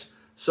years.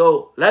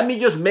 So let me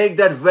just make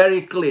that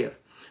very clear.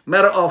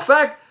 Matter of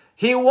fact,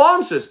 he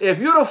wants us. If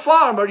you're a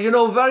farmer, you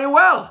know very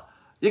well.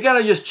 You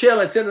cannot just chill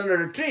and sit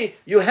under a tree.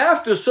 You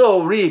have to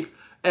sow, reap,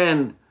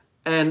 and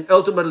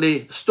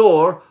ultimately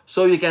store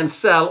so you can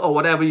sell or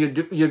whatever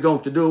you're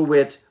going to do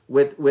with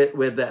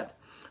that.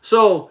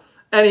 So,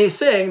 and he's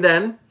saying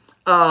then,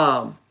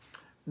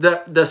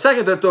 the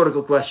second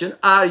rhetorical question,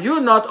 are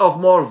you not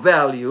of more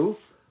value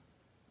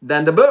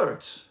than the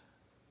birds?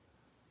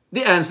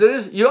 The answer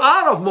is, you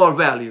are of more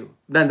value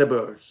than the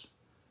birds.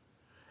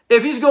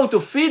 If he's going to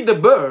feed the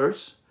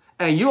birds,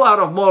 and you are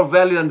of more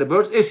value than the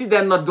birds, is he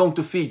then not going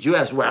to feed you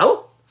as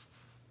well?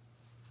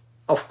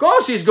 Of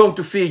course he's going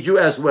to feed you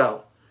as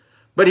well.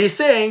 But he's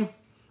saying,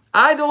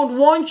 I don't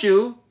want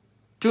you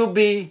to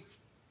be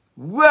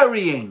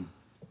worrying.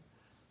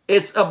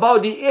 It's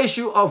about the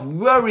issue of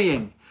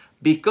worrying,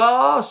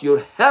 because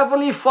your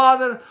Heavenly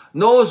Father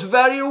knows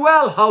very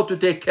well how to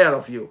take care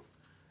of you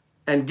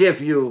and give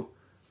you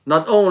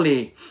not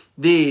only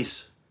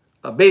these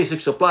basic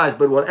supplies,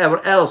 but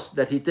whatever else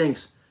that he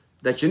thinks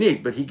that you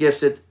need. But he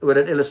gives it with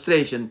an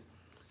illustration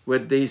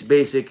with these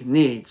basic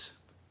needs.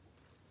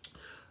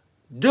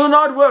 Do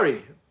not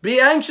worry. Be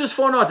anxious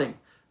for nothing,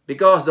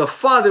 because the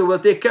Father will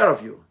take care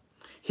of you.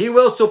 He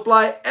will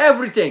supply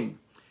everything,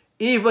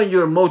 even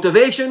your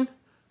motivation,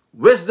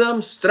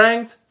 wisdom,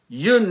 strength,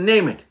 you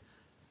name it.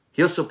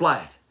 He'll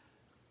supply it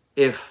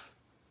if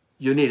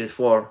you need it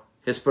for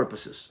his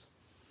purposes.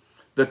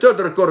 The third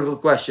rhetorical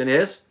question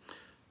is,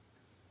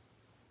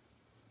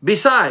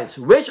 besides,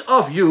 which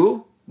of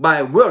you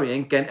by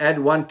worrying can add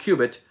 1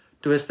 cubit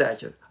to his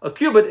stature? A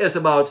cubit is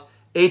about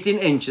 18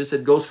 inches.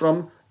 It goes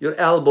from your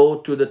elbow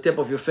to the tip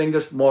of your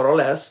fingers, more or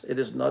less. It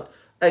is not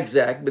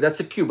exact, but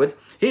that's a cubit.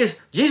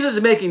 Jesus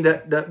is making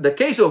the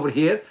case over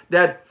here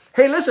that,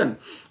 hey, listen,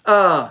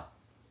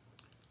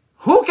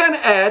 who can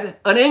add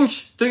an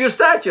inch to your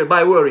stature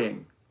by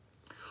worrying?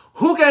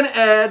 Who can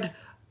add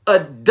a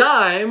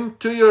dime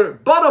to your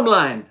bottom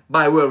line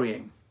by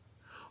worrying?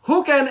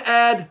 Who can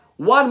add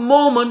one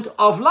moment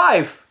of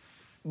life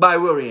by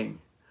worrying?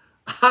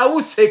 I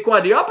would say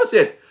quite the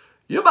opposite.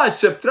 You might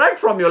subtract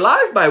from your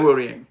life by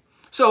worrying.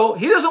 So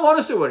he doesn't want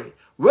us to worry.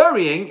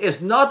 Worrying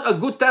is not a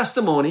good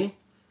testimony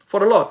for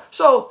the Lord.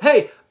 So,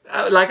 hey,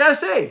 like I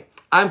say,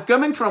 I'm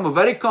coming from a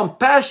very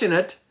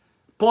compassionate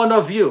point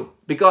of view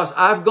because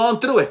I've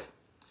gone through it.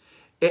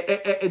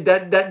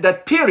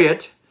 That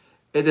period,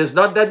 it is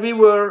not that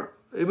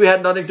we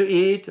had nothing to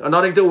eat or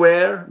nothing to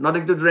wear,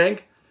 nothing to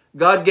drink.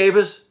 God gave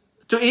us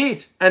to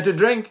eat and to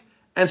drink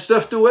and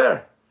stuff to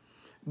wear.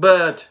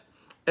 But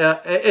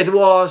it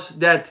was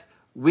that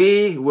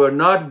we were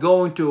not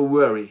going to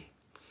worry.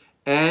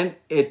 And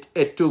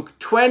it took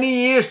 20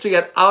 years to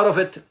get out of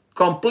it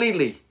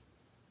completely.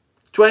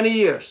 20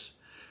 years.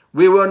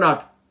 We were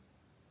not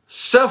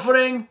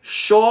suffering,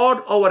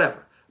 short, or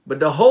whatever. But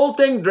the whole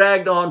thing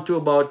dragged on to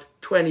about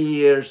 20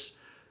 years.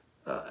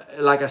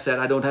 Like I said,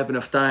 I don't have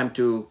enough time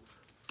to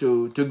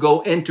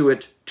go into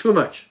it too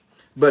much.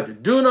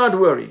 But do not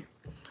worry.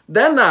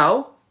 Then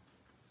now,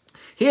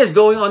 he is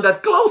going on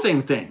that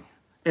clothing thing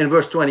in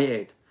verse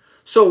 28.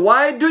 So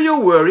why do you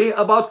worry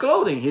about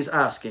clothing? He's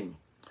asking.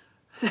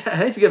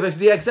 He's giving us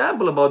the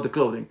example about the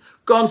clothing.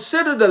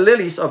 Consider the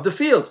lilies of the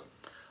field,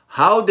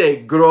 how they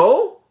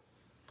grow.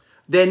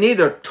 They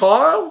neither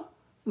toil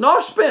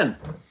nor spin.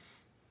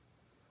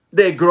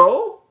 They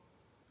grow,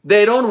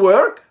 they don't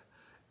work,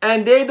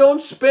 and they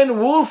don't spin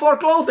wool for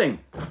clothing.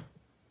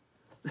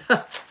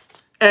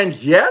 And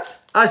yet,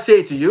 I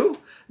say to you,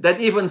 that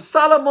even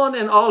Solomon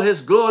in all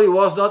his glory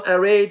was not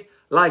arrayed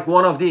like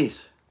one of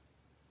these.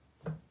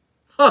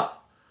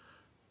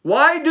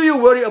 Why do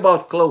you worry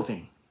about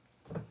clothing?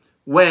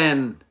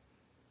 When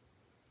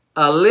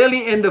a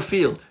lily in the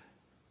field,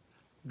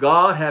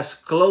 God has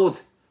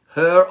clothed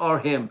her or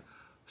him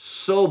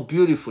so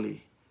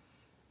beautifully.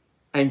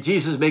 And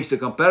Jesus makes the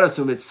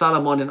comparison with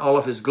Solomon in all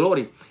of his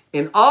glory.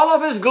 In all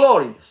of his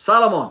glory,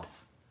 Solomon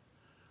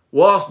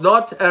was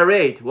not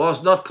arrayed,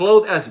 was not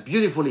clothed as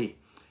beautifully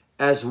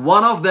as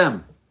one of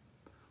them,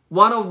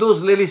 one of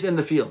those lilies in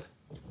the field.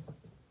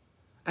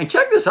 And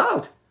check this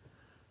out.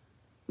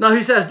 Now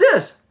he says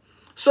this.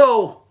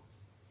 So,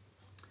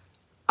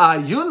 are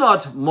you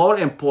not more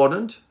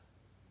important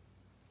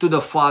to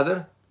the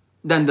Father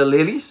than the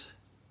lilies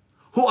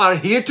who are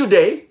here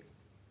today,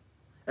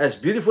 as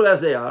beautiful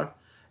as they are,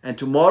 and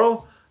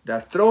tomorrow they're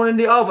thrown in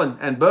the oven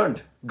and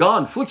burned,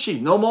 gone,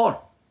 fuchi, no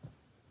more?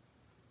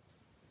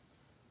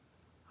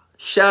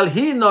 Shall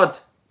he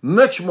not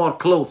much more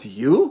clothe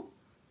you?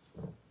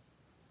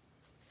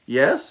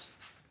 Yes.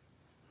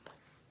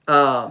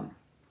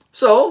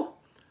 So,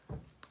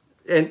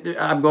 and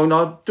I'm going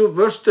now to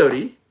verse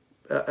 30.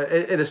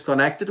 It is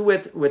connected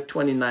with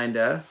 29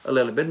 there a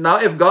little bit. Now,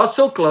 if God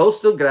so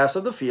clothes the grass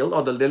of the field,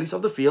 or the lilies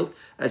of the field,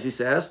 as he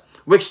says,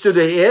 which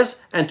today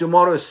is and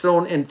tomorrow is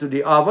thrown into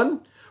the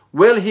oven,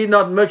 will he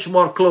not much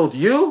more clothe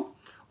you,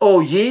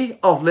 O ye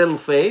of little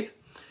faith?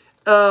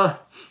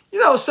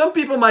 Some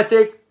people might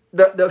take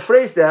the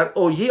phrase there,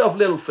 O ye of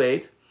little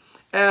faith,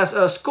 as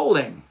a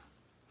scolding.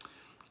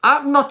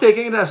 I'm not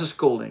taking it as a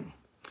scolding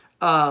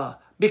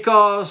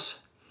because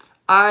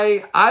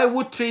I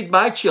would treat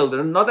my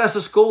children not as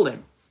a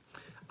scolding.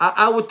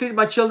 I would treat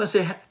my children and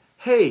say,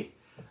 hey,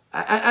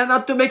 and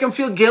not to make them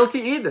feel guilty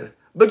either,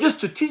 but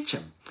just to teach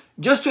them,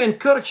 just to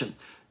encourage them,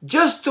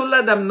 just to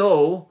let them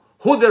know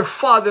who their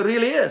father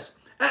really is.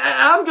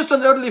 I'm just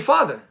an earthly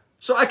father,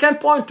 so I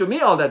can't point to me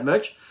all that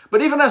much,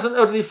 but even as an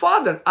earthly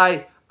father,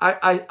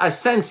 I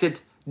sense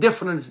it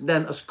different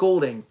than a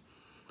scolding.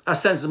 I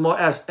sense it more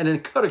as an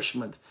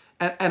encouragement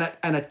and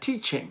a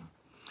teaching.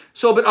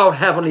 So, but our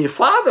Heavenly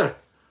Father,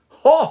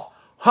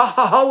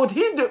 how would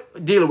he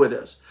deal with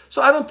us?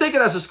 So I don't take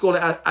it as a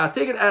scolding. I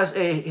take it as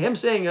him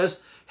saying us,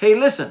 hey,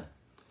 listen,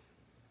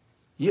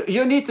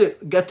 you need to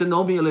get to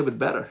know me a little bit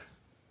better.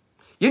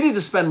 You need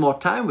to spend more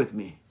time with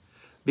me.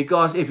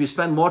 Because if you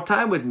spend more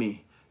time with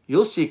me,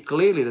 you'll see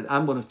clearly that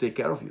I'm going to take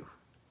care of you.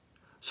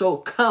 So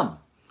come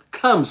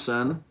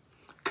son,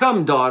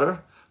 come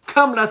daughter,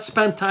 come, let's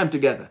spend time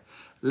together.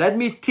 Let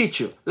me teach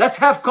you. Let's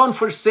have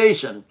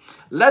conversation.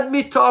 Let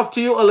me talk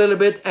to you a little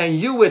bit and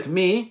you with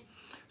me,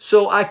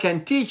 so I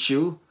can teach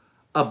you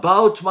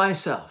about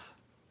myself,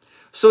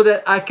 so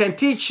that I can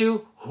teach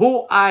you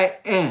who I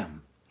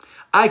am.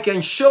 I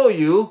can show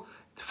you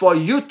for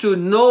you to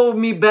know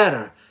me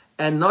better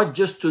and not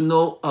just to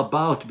know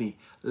about me.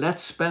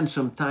 Let's spend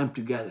some time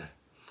together.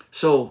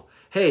 So,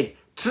 hey,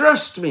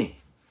 trust me.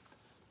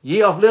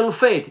 Ye of little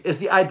faith is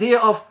the idea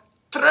of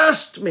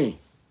trust me.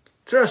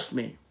 Trust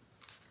me.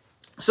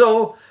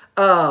 So,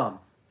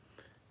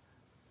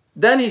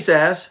 then he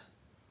says,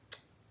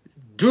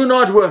 do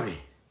not worry.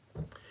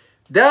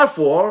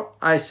 Therefore,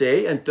 I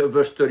say, in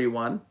verse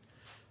 31,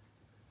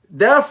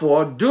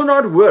 therefore, do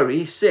not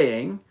worry,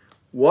 saying,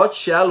 what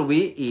shall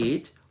we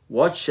eat?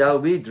 What shall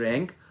we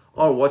drink?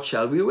 Or what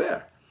shall we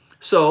wear?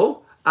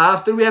 So,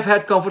 after we have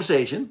had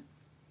conversation,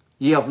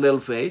 ye of little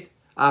faith,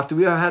 after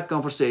we have had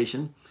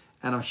conversation,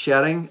 and I'm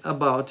sharing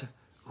about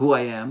who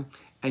I am,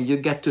 and you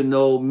get to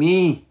know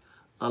me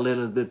a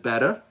little bit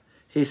better,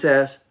 he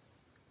says,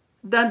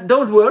 then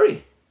don't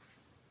worry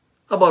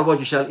about what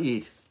you shall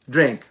eat,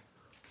 drink,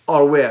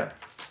 or wear.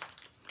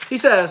 He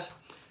says,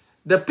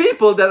 the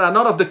people that are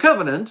not of the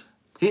covenant,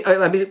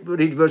 let me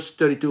read verse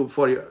 32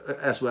 for you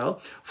as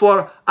well.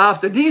 For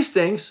after these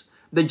things,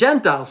 the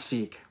Gentiles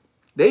seek.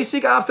 They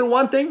seek after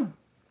one thing,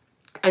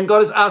 and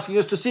God is asking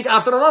us to seek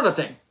after another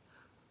thing.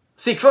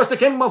 Seek first the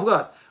kingdom of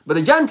God. But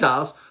the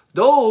Gentiles,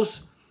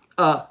 those,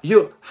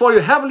 for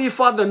your heavenly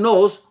Father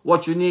knows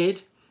what you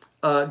need,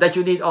 that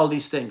you need all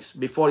these things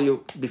before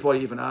you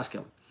even ask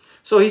Him.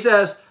 So He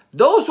says,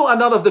 those who are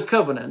not of the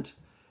covenant,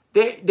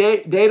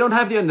 they don't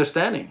have the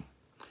understanding.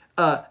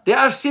 They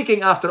are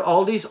seeking after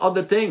all these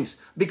other things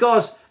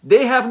because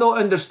they have no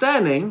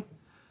understanding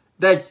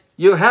that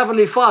your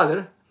heavenly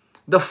Father,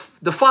 the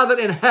Father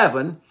in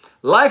heaven,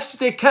 likes to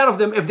take care of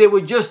them if they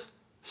would just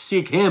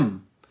seek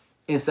Him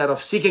instead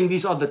of seeking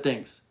these other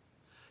things.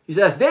 He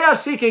says they are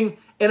seeking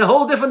in a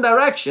whole different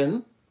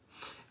direction,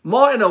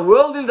 more in a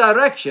worldly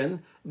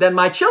direction than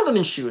my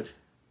children should.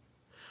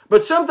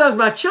 But sometimes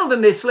my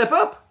children, they slip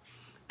up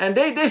and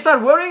they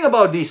start worrying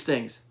about these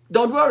things.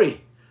 Don't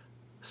worry.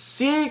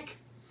 Seek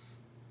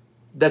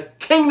the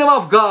kingdom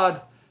of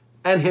God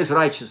and His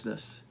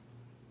righteousness.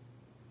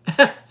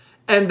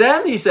 And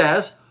then He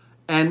says,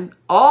 and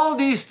all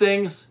these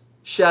things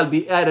shall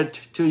be added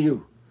to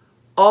you.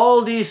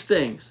 All these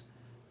things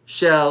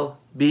shall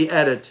be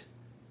added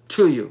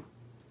to you.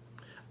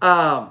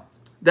 That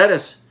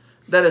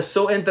is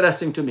so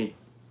interesting to me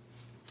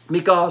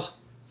because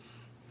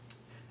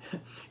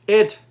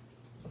it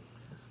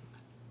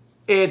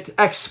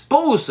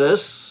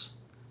exposes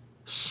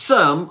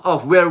some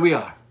of where we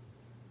are,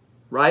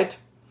 right?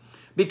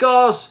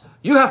 Because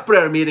you have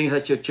prayer meetings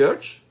at your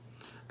church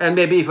and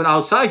maybe even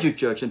outside your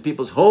church in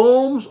people's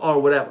homes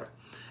or whatever.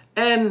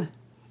 And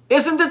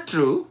isn't it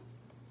true?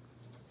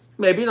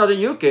 Maybe not in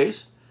your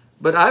case,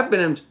 but I've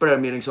been in prayer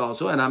meetings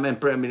also, and I'm in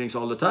prayer meetings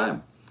all the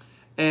time.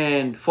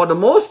 And for the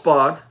most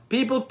part,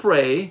 people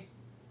pray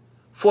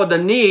for the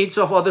needs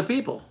of other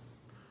people.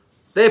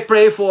 They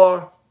pray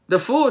for the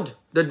food,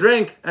 the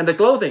drink, and the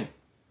clothing.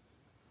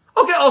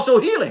 Okay, also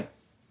healing.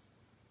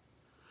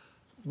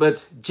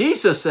 But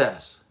Jesus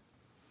says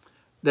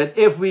that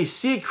if we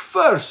seek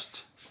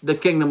first the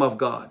kingdom of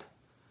God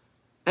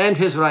and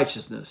His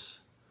righteousness,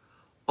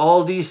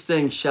 all these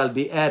things shall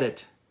be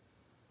added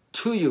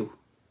to you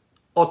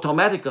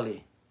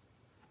automatically.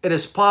 It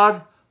is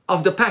part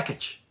of the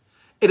package.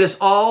 It is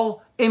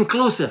all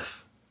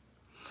inclusive.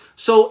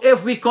 So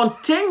if we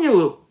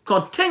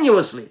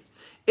continuously,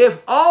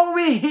 if all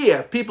we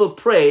hear people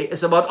pray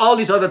is about all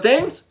these other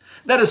things,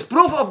 that is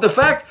proof of the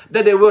fact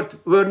that they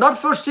were not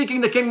first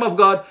seeking the kingdom of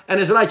God and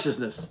His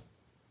righteousness.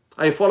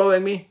 Are you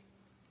following me?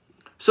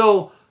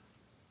 So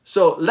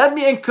let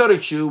me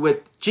encourage you with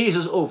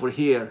Jesus over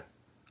here.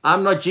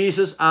 I'm not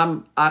Jesus.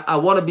 I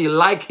want to be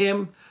like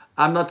Him.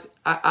 I'm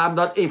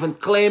not even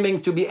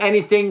claiming to be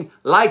anything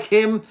like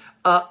Him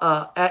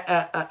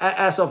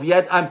as of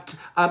yet.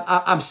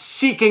 I'm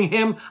seeking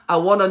Him. I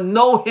want to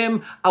know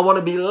Him. I want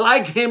to be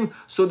like Him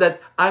so that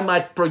I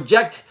might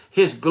project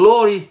His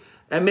glory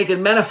and make it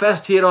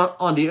manifest here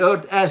on the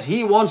earth as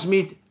He wants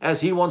me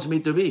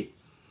to be.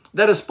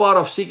 That is part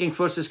of seeking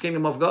first His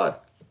kingdom of God,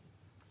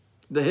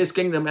 His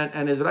kingdom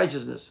and His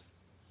righteousness.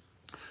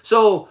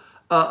 So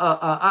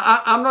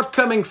I'm not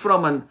coming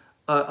from an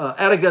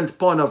arrogant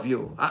point of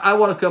view. I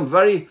want to come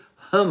very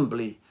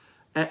humbly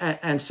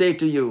and say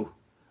to you,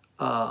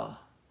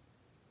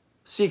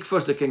 seek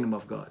first the kingdom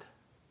of God.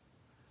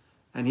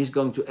 And He's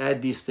going to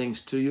add these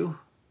things to you.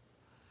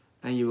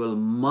 And you will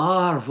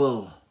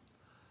marvel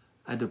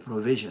at the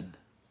provision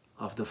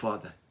of the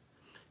Father.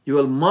 You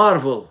will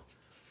marvel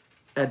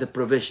at the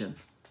provision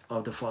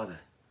of the Father.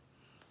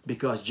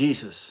 Because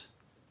Jesus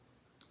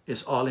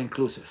is all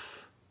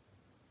inclusive.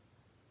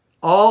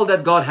 All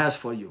that God has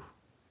for you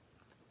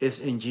is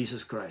in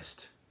Jesus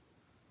Christ.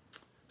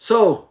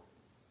 So,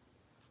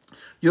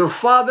 your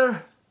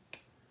Father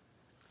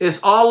is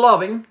all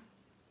loving.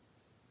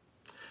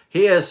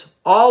 He is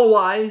all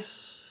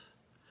wise.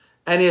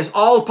 And He is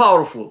all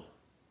powerful.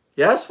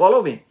 Yes,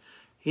 follow me.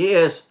 He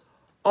is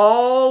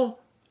all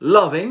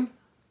loving,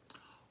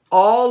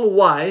 all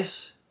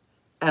wise,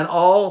 and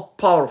all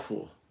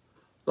powerful.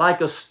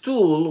 Like a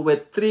stool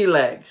with 3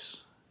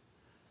 legs.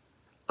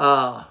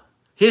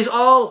 He's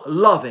all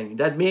loving.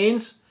 That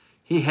means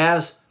He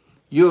has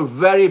your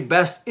very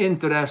best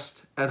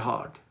interest at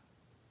heart.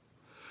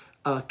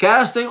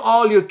 Casting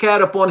all your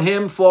care upon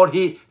Him, for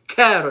He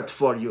cared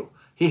for you.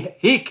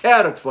 He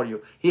cared for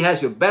you. He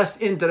has your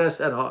best interest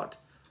at heart.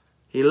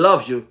 He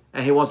loves you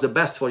and He wants the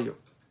best for you.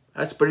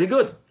 That's pretty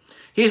good.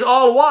 He's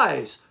all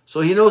wise,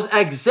 so He knows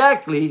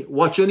exactly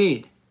what you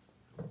need.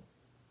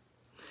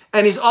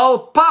 And He's all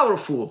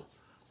powerful.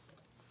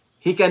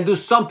 He can do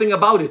something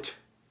about it.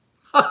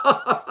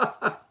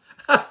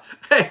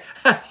 Hey,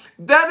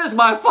 that is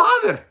my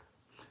Father.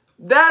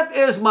 That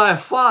is my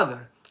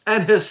Father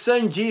and His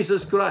Son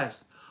Jesus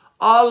Christ.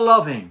 All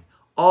loving,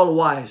 all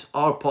wise,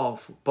 all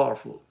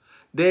powerful.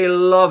 They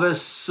love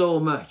us so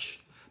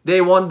much. They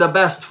want the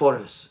best for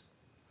us.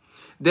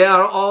 They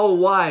are all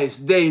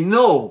wise. They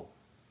know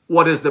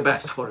what is the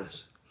best for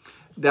us.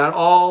 They are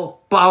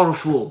all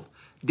powerful.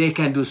 They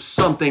can do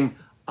something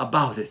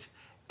about it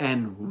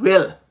and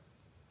will.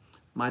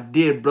 My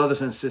dear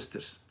brothers and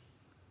sisters,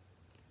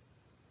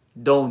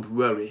 don't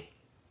worry.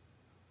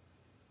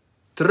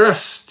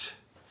 Trust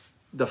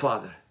the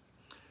Father.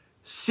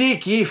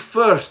 Seek ye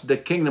first the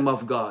kingdom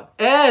of God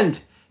and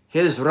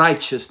his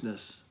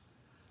righteousness,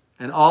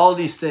 and all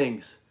these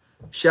things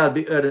shall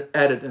be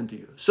added unto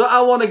you. So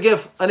I want to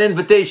give an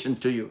invitation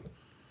to you.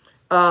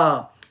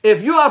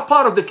 If you are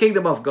part of the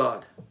kingdom of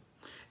God,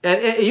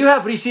 and you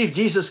have received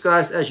Jesus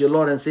Christ as your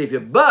Lord and Savior,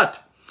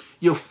 but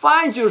you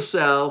find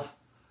yourself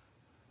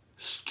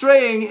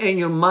straying in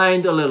your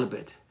mind a little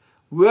bit,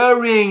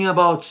 worrying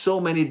about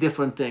so many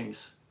different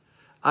things.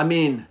 I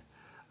mean,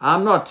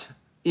 I'm not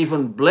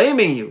even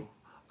blaming you.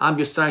 I'm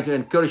just trying to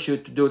encourage you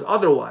to do it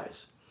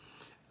otherwise.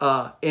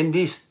 In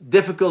these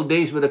difficult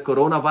days with the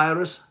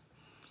coronavirus,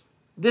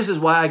 this is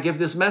why I give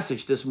this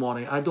message this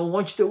morning. I don't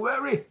want you to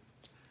worry.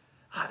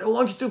 I don't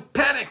want you to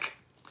panic.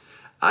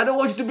 I don't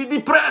want you to be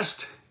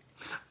depressed.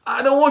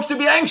 I don't want you to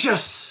be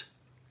anxious.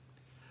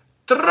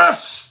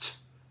 Trust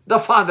the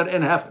Father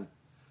in heaven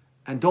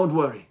and don't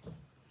worry.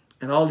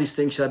 And all these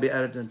things shall be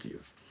added unto you.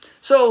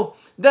 So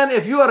then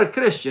if you are a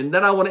Christian,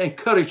 then I want to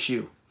encourage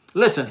you.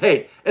 Listen,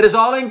 hey, it is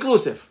all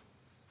inclusive.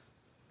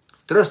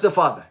 Trust the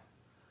Father.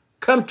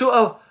 Come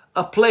to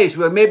a place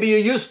where maybe you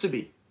used to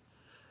be.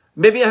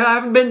 Maybe you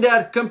haven't been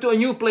there. Come to a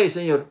new place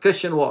in your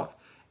Christian walk.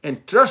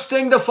 And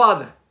trusting the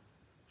Father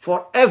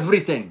for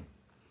everything.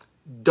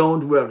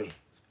 Don't worry.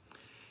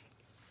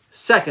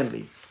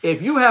 Secondly,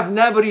 if you have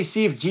never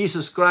received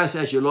Jesus Christ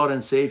as your Lord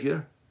and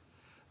Savior,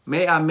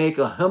 may I make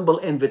a humble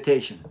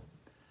invitation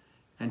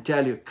and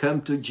tell you,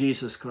 come to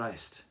Jesus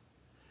Christ.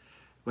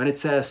 When it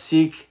says,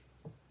 seek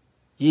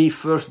ye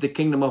first the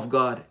kingdom of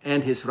God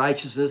and his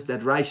righteousness,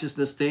 that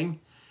righteousness thing,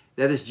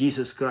 that is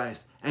Jesus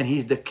Christ. And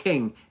he's the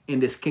king in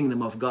this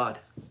kingdom of God.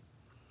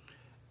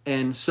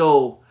 And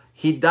so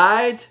he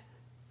died.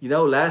 You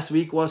know, last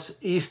week was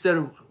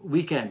Easter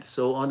weekend.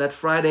 So on that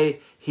Friday,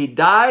 he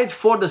died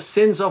for the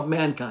sins of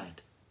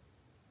mankind.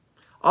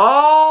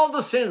 All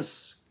the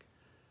sins.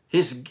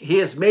 He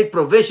has made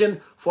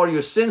provision for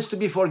your sins to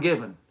be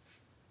forgiven.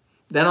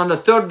 Then on the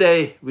third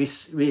day,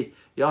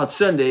 on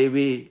Sunday,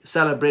 we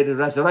celebrated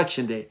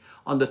Resurrection Day.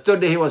 On the third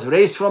day, he was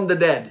raised from the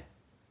dead.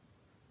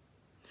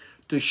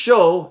 To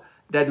show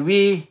that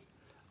we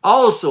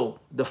also,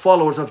 the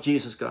followers of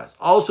Jesus Christ,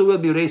 also will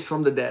be raised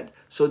from the dead,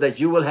 so that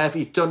you will have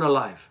eternal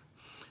life.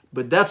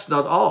 But that's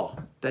not all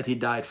that he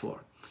died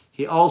for.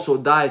 He also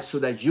died so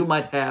that you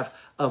might have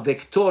a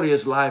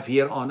victorious life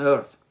here on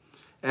earth.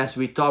 As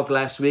we talked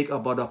last week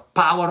about the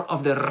power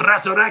of the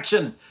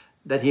resurrection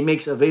that he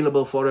makes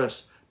available for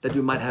us, that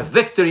we might have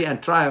victory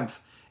and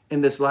triumph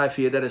in this life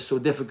here that is so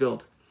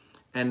difficult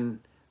and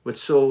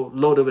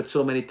loaded with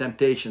so many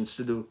temptations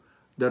to do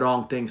the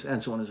wrong things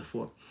and so on and so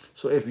forth.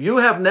 So if you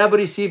have never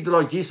received the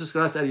Lord Jesus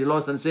Christ as your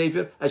Lord and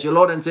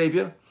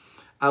Savior,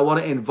 I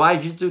want to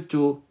invite you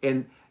to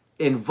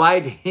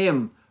invite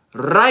him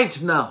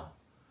right now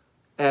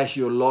as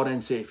your Lord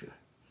and Savior.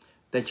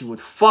 That you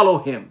would follow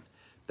him,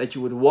 that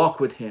you would walk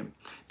with him,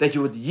 that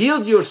you would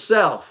yield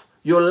yourself,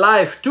 your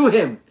life to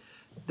him,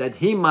 that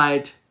he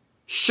might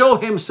show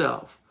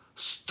himself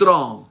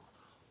strong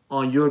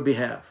on your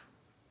behalf.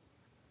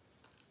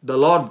 The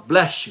Lord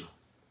bless you.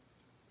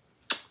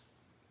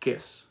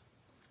 Kiss.